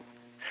training.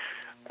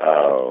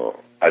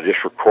 I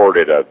just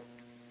recorded a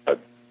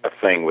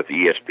thing with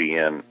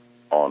ESPN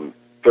on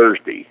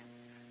Thursday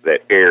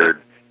that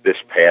aired this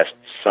past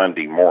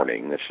Sunday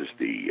morning. This is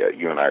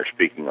you and I are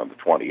speaking on the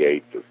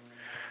 28th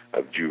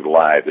of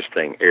July. This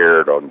thing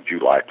aired on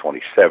July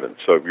 27th.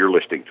 So if you're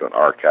listening to an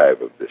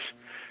archive of this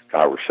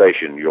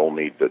conversation, you'll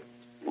need to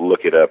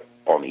look it up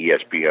on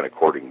ESPN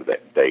according to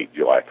that date,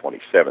 July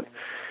 27th.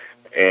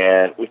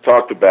 And we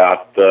talked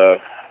about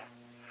the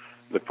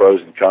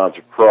pros and cons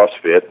of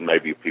CrossFit, and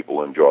maybe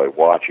people enjoy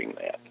watching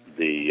that.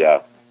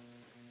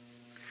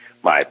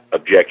 My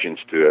objections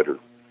to it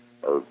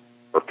are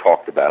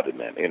talked about in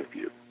that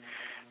interview.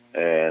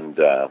 And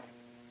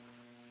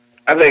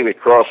I think that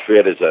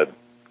CrossFit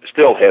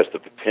still has the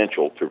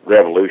potential to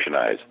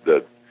revolutionize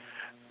the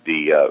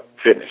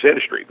fitness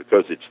industry,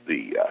 because it's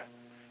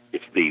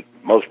the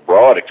most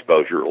broad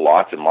exposure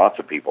lots and lots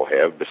of people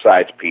have,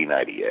 besides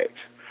P90X,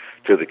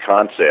 to the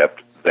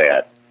concept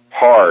that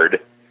hard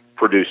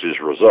produces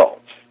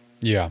results.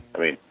 Yeah. I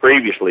mean,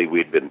 previously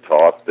we'd been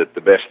taught that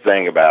the best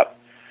thing about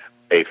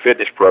a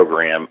fitness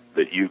program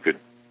that you could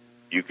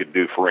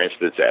do, for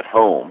instance, at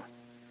home,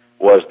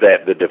 was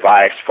that the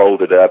device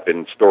folded up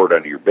and stored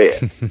under your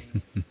bed.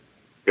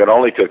 It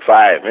only took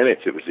 5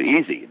 minutes. It was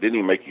easy. It didn't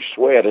even make you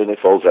sweat, and it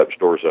folds up,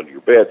 stores under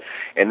your bed.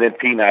 And then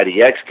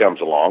P90X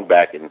comes along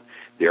back in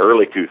the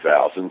early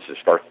 2000s and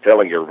starts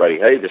telling everybody,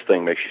 hey, this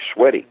thing makes you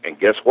sweaty. And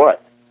guess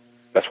what?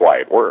 That's why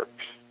it works.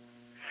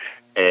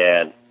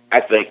 And I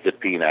think that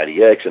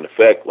P90X, in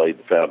effect, laid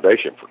the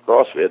foundation for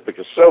CrossFit,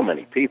 because so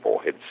many people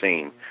had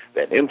seen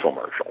that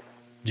infomercial.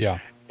 Yeah.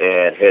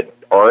 And had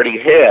already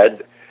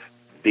had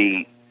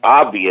the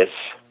obvious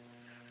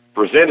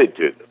presented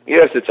to them.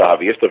 Yes, it's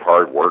obvious that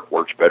hard work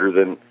works better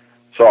than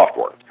soft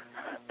work.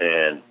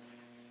 And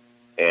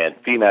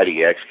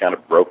P90X kind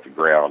of broke the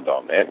ground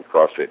on that, and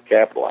CrossFit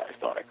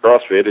capitalized on it.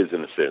 CrossFit is,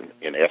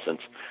 in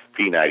essence,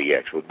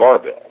 P90X with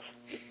barbells.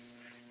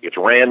 It's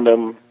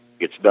random.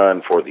 It's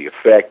done for the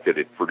effect that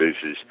it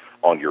produces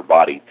on your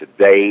body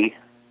today.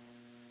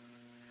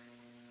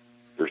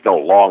 There's no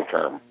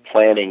long-term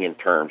planning in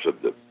terms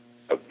of the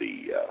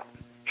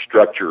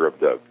structure of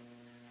the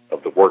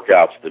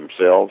workouts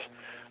themselves.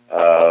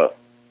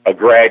 A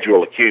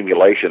gradual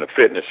accumulation of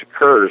fitness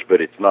occurs,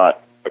 but it's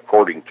not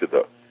according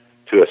to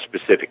a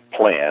specific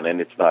plan, and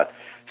it's not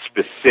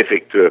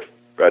specific to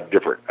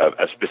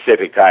a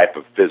specific type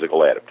of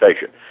physical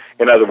adaptation.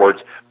 In other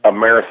words, a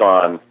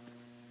marathon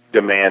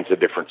demands a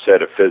different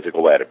set of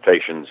physical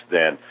adaptations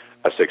than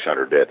a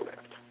 600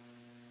 deadlift.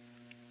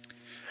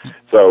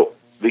 So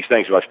these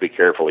things must be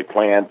carefully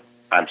planned.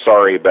 I'm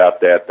sorry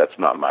about that. That's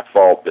not my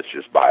fault. That's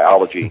just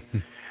biology.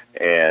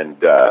 And,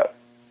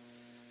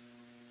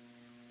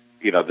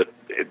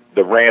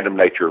 the random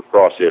nature of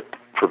CrossFit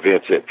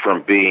prevents it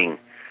from being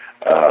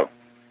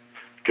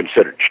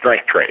considered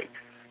strength training.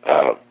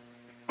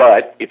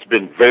 But it's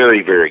been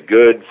very, very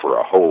good for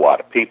a whole lot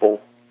of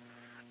people.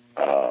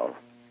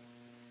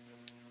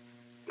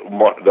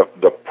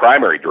 The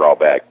primary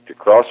drawback to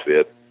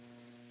CrossFit,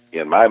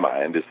 in my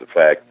mind, is the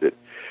fact that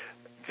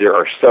there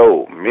are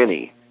so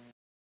many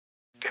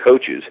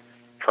coaches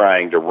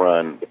trying to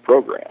run the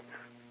program.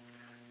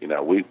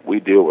 We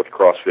deal with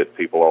CrossFit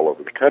people all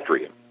over the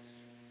country, and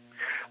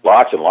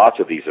lots and lots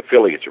of these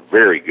affiliates are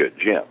very good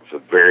gyms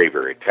of very,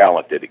 very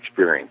talented,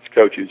 experienced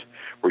coaches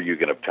where you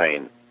can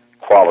obtain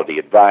quality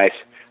advice,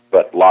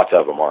 but lots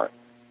of them aren't.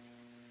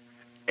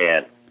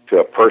 And to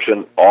a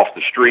person off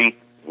the street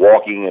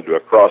walking into a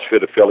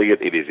CrossFit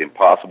affiliate, it is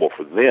impossible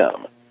for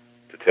them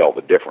to tell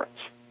the difference.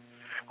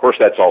 Of course,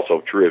 that's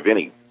also true of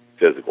any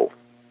physical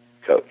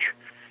coach,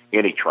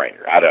 any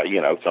trainer.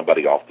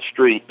 Somebody off the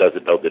street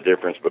doesn't know the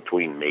difference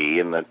between me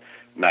and the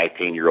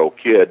 19-year-old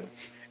kid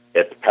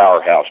at the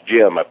powerhouse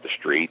gym up the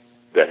street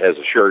that has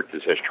a shirt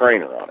that says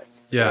trainer on it.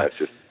 Yeah.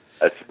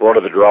 That's one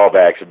of the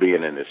drawbacks of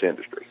being in this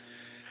industry.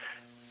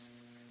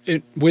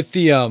 With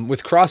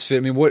CrossFit, I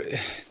mean,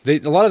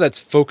 a lot of that's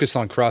focused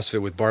on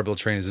CrossFit with barbell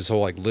training is this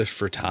whole like lift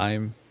for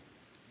time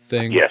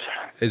thing. Yes.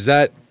 Is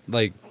that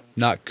like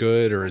not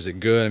good, or is it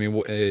good? I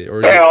mean,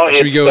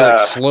 should we go like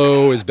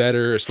slow is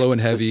better, or slow and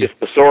heavy? It's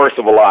the source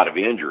of a lot of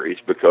injuries,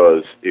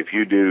 because if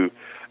you do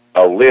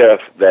a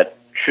lift that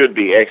should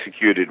be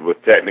executed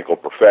with technical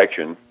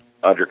perfection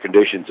under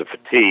conditions of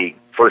fatigue,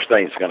 first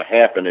thing that's going to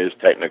happen is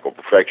technical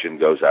perfection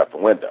goes out the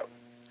window.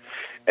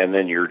 And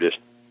then you're just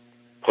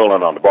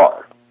pulling on the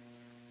bar.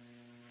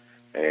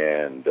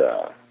 And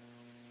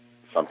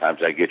sometimes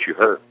that gets you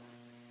hurt.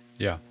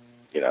 Yeah.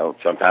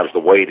 Sometimes the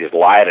weight is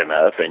light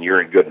enough and you're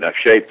in good enough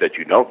shape that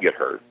you don't get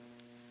hurt.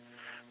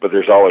 But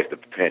there's always the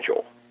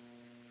potential.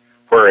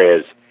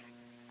 Whereas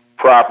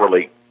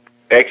properly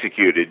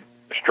executed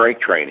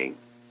strength training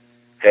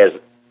has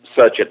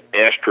such an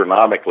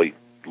astronomically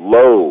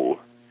low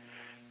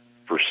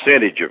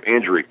percentage of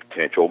injury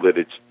potential that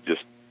it's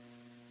just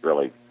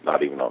really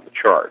not even on the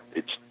chart.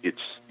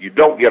 You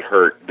don't get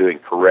hurt doing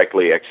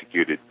correctly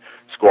executed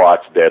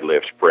squats,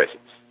 deadlifts, presses,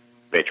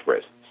 bench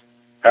presses,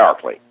 power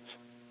cleans.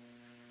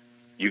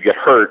 You get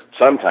hurt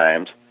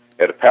sometimes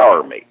at a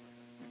power meet,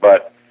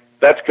 but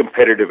that's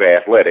competitive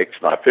athletics,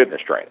 not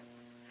fitness training.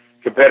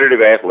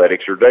 Competitive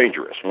athletics are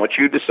dangerous. Once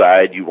you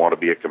decide you want to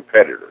be a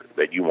competitor,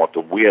 that you want to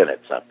win at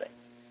something,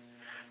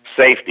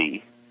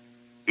 safety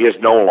is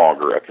no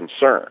longer a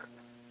concern.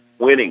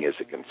 Winning is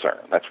a concern.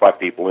 That's why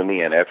people in the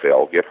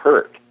NFL get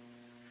hurt.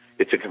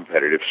 It's a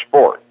competitive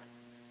sport.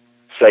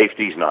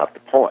 Safety's not the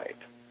point.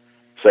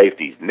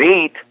 Safety's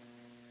neat,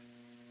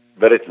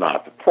 but it's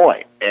not the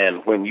point.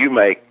 And when you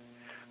make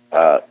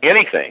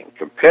anything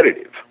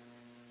competitive,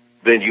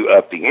 then you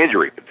up the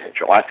injury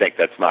potential. I think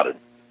that's not a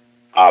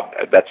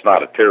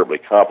terribly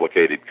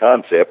complicated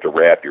concept to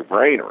wrap your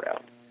brain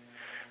around.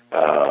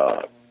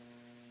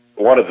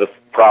 one of the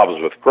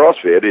problems with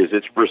CrossFit is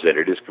it's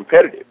presented as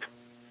competitive.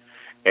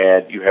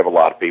 And you have a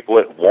lot of people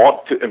that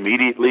want to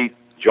immediately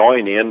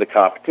join in the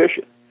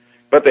competition,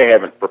 but they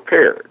haven't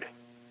prepared.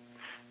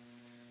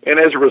 And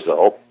as a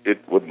result,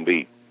 it wouldn't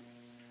be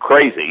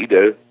crazy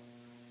to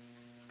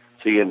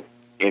see an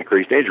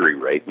increased injury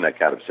rate in that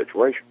kind of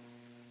situation.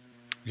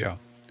 Yeah.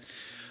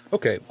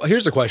 Okay. Well,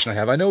 here's the question I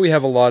have. I know we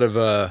have a lot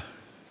of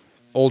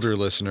older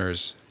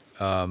listeners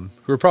who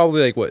are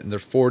probably like in their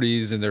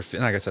 40s and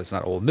like I said, it's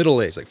not old,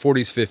 middle age, like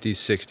 40s,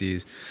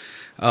 50s,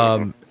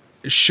 60s.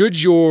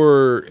 Should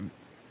your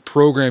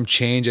program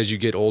change as you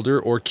get older,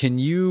 or can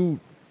you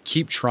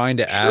keep trying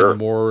to add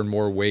more and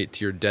more weight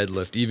to your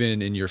deadlift,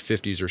 even in your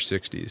 50s or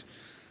 60s?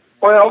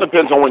 Well, it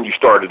depends on when you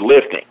started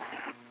lifting.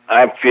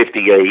 I'm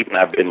 58, and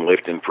I've been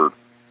lifting for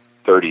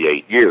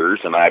 38 years,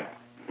 and I'm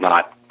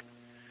not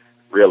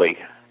really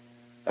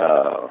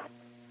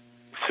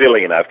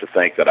silly enough to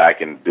think that I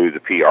can do the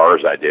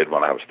PRs I did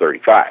when I was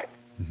 35.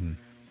 Mm-hmm.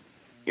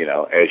 You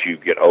know, as you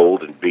get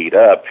old and beat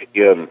up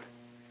in,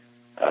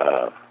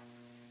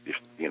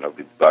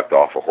 be bucked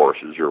off of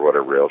horses or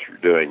whatever else you're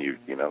doing, you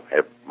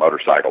have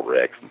motorcycle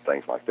wrecks and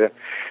things like that.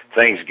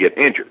 Things get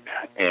injured,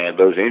 and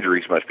those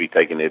injuries must be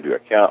taken into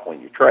account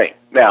when you train.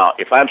 Now,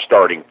 if I'm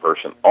starting a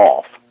person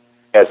off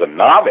as a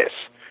novice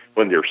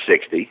when they're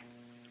 60,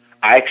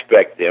 I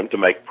expect them to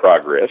make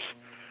progress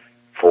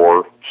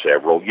for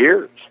several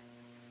years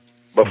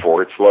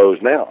before it slows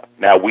down.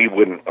 Now, we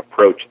wouldn't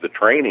approach the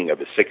training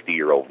of a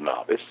 60-year-old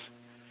novice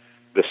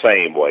the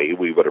same way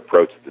we would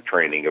approach the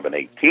training of an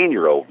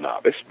 18-year-old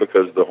novice,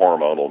 because the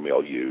hormonal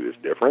milieu is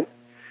different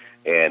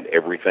and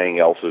everything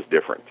else is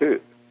different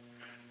too.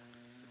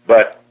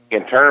 But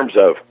in terms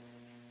of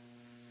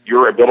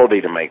your ability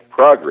to make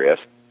progress,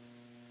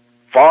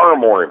 far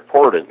more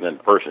important than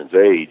the person's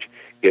age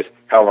is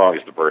how long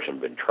has the person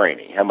been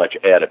training, how much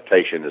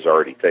adaptation has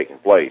already taken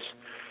place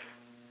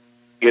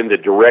in the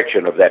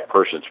direction of that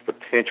person's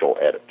potential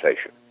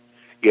adaptation.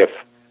 If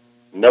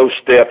no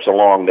steps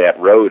along that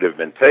road have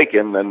been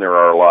taken, then there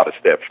are a lot of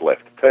steps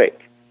left to take.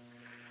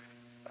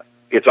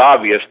 It's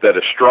obvious that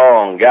a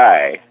strong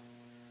guy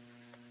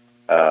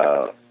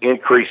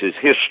increases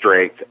his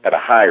strength at a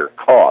higher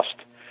cost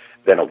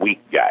than a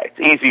weak guy. It's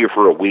easier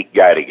for a weak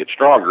guy to get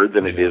stronger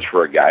than it is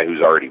for a guy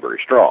who's already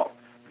very strong.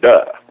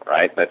 Duh,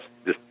 right? That's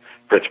just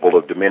principle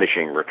of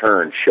diminishing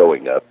returns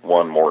showing up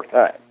one more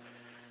time.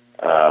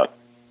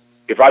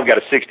 If I've got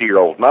a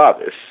 60-year-old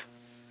novice,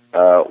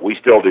 we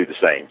still do the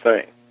same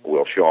thing.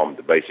 We'll show them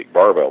the basic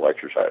barbell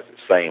exercises,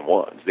 same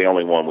ones. The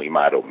only one we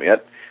might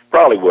omit,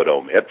 probably would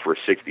omit for a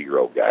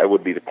 60-year-old guy,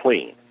 would be the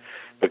clean,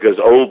 because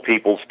old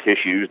people's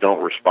tissues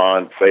don't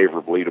respond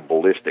favorably to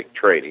ballistic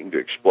training, to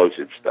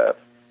explosive stuff,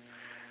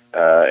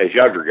 as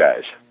younger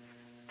guys'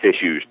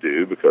 tissues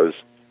do, because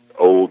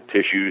old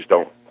tissues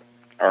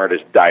aren't as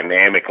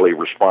dynamically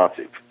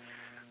responsive.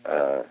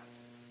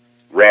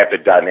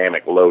 Rapid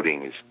dynamic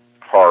loading is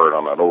hard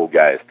on an old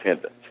guy's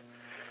tendons.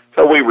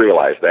 So we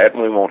realize that,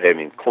 and we won't have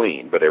him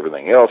clean, but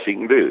everything else he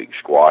can do. He can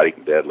squat, he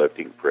can deadlift,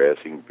 he can press,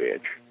 he can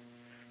bench,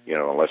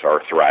 unless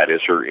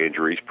arthritis or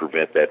injuries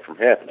prevent that from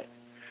happening.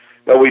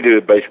 But we do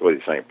basically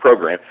the same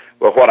program.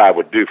 But what I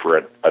would do for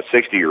a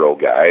 60-year-old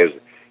guy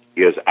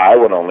is I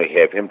would only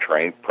have him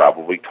train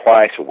probably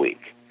twice a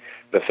week.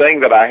 The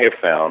thing that I have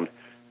found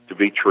to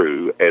be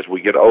true as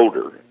we get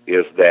older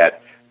is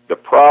that the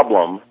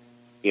problem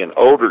in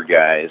older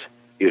guys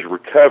is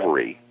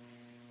recovery,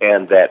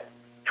 and that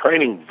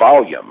training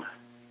volume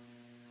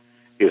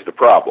is the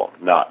problem,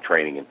 not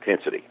training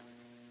intensity.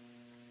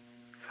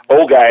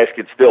 Old guys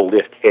can still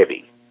lift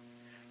heavy.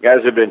 Guys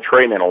that have been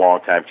training a long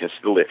time can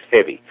still lift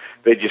heavy.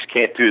 They just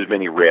can't do as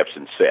many reps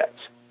and sets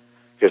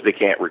because they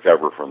can't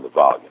recover from the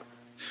volume.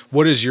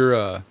 What does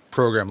your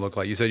program look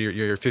like? You said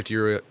you're a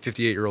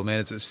 58-year-old man.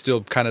 It's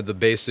still kind of the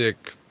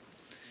basic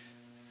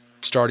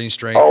starting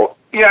strength? Oh,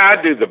 yeah,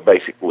 I do the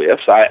basic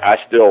lifts. I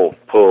still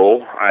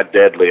pull. I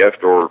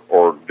deadlift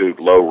or do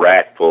low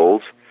rack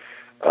pulls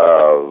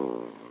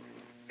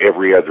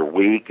every other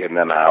week, and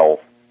then I'll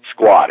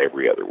squat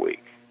every other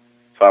week.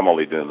 So I'm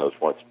only doing those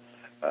once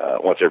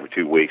every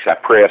 2 weeks. I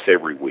press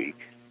every week,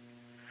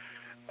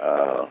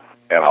 and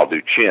I'll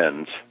do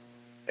chins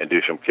and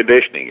do some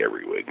conditioning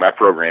every week. My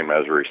program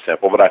is very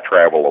simple, but I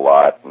travel a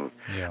lot, and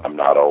I'm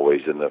not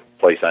always in the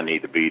place I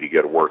need to be to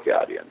get a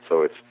workout in.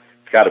 So it's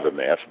kind of a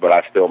mess, but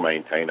I still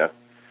maintain I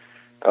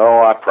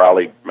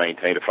probably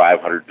maintain a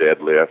 500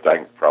 deadlift. I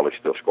can probably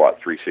still squat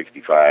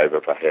 365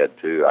 if I had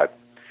to. I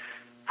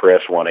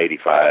press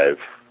 185.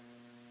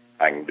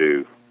 I can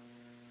do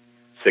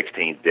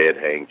 16 dead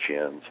hang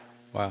chins.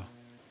 Wow.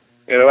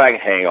 I can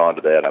hang on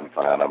to that. I'm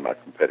fine. I'm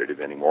not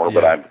competitive anymore,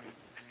 but I'm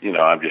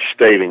just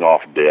staving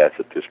off death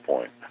at this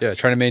point. Yeah,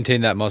 trying to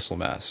maintain that muscle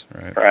mass,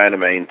 right? Trying to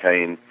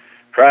maintain,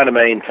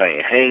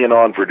 hanging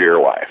on for dear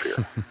life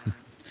here.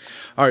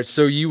 All right,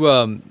 so you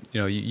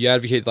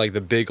advocate like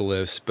the big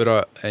lifts,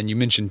 but and you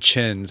mentioned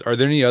chins. Are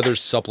there any other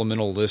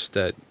supplemental lifts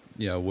that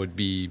would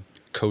be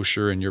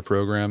kosher in your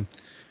program?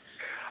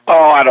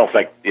 Oh, I don't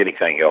think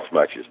anything else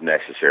much is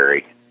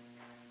necessary.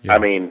 Yeah. I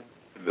mean,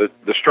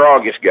 the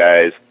strongest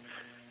guys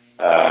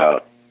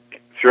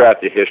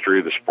throughout the history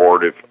of the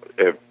sport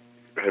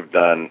have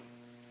done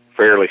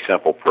fairly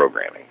simple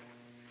programming.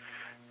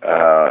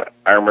 I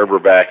remember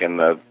back in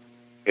the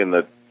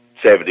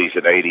 70s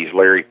and 80s,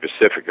 Larry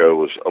Pacifico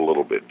was a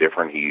little bit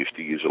different. He used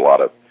to use a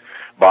lot of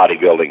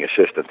bodybuilding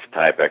assistance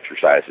type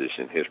exercises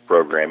in his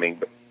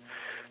programming,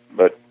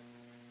 but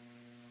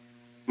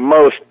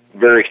most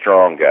very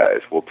strong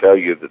guys will tell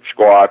you that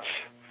squats,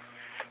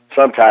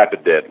 some type of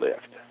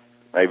deadlift,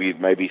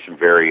 maybe some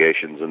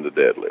variations in the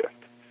deadlift,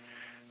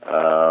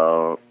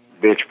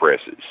 bench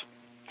presses,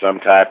 some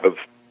type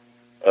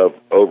of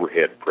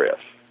overhead press,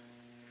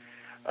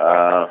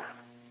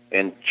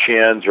 and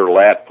chins or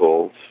lat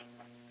pulls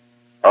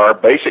are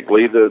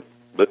basically the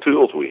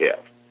tools we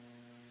have.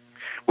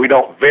 We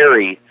don't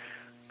vary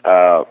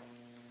the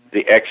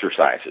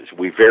exercises.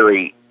 We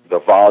vary the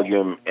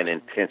volume and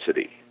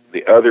intensity.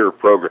 The other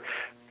program,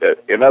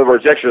 in other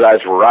words,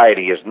 exercise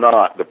variety is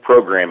not the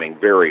programming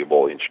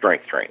variable in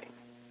strength training.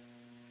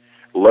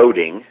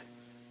 Loading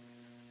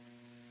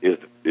is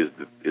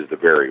the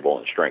variable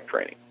in strength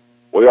training.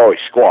 We always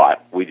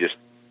squat. We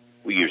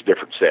use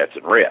different sets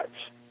and reps.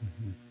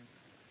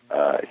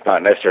 It's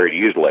not necessary to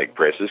use leg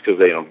presses because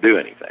they don't do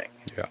anything.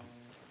 Yeah.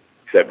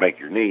 Except make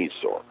your knees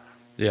sore.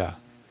 Yeah,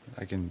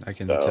 I can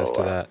attest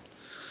to that.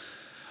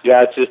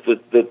 Yeah, it's just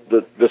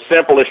the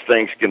simplest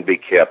things can be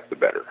kept, the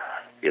better.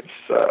 It's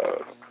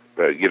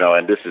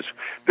and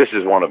this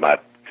is one of my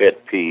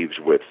pet peeves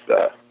with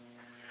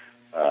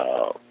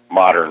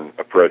modern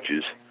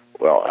approaches.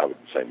 Well, I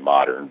wouldn't say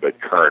modern, but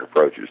current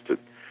approaches to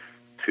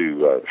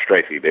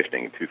strength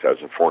conditioning in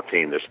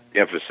 2014. This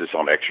emphasis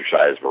on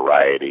exercise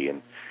variety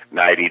and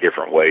 90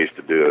 different ways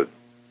to do a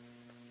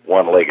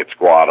one-legged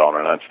squat on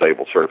an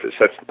unstable surface.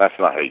 That's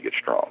not how you get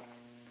strong.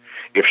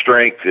 If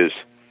strength is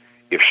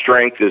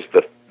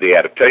the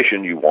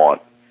adaptation you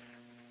want,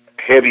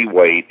 heavy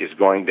weight is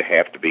going to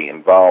have to be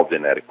involved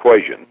in that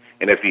equation.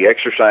 And if the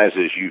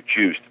exercises you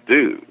choose to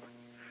do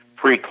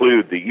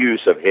preclude the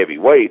use of heavy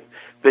weight,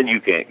 then you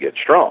can't get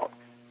strong.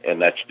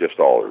 And that's just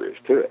all there is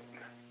to it.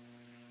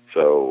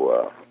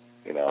 So,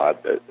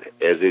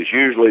 as is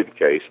usually the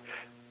case,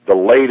 the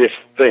latest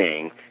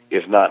thing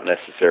is not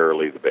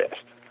necessarily the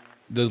best.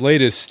 The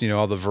latest,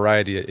 all the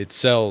variety, it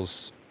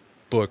sells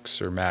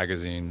books or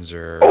magazines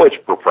or... Oh, it's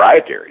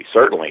proprietary.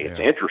 Certainly, it's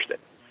interesting.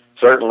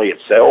 Certainly, it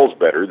sells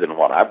better than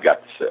what I've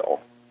got to sell.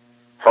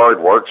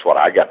 Hard work's what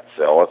I got to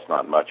sell. It's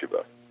not much of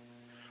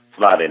it's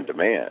not in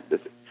demand,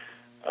 is it?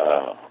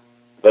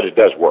 But it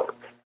does work.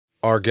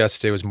 Our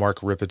guest today was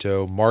Mark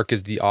Rippetoe. Mark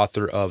is the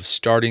author of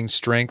Starting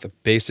Strength,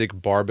 Basic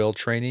Barbell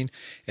Training,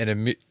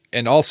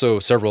 and also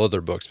several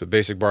other books, but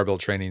Basic Barbell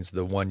Training is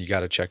the one you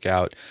got to check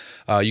out.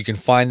 You can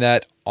find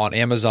that on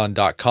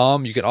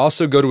Amazon.com. You can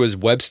also go to his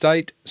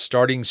website,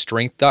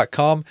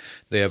 startingstrength.com.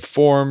 They have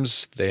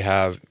forums, they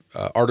have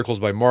articles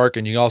by Mark,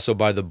 and you can also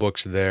buy the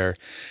books there.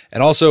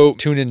 And also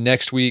tune in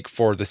next week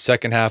for the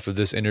second half of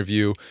this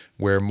interview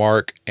where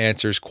Mark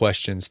answers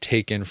questions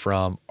taken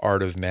from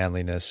Art of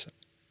Manliness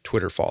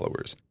Twitter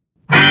followers.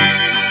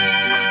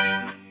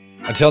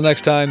 Until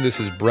next time, this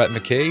is Brett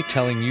McKay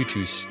telling you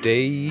to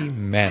stay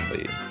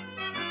manly.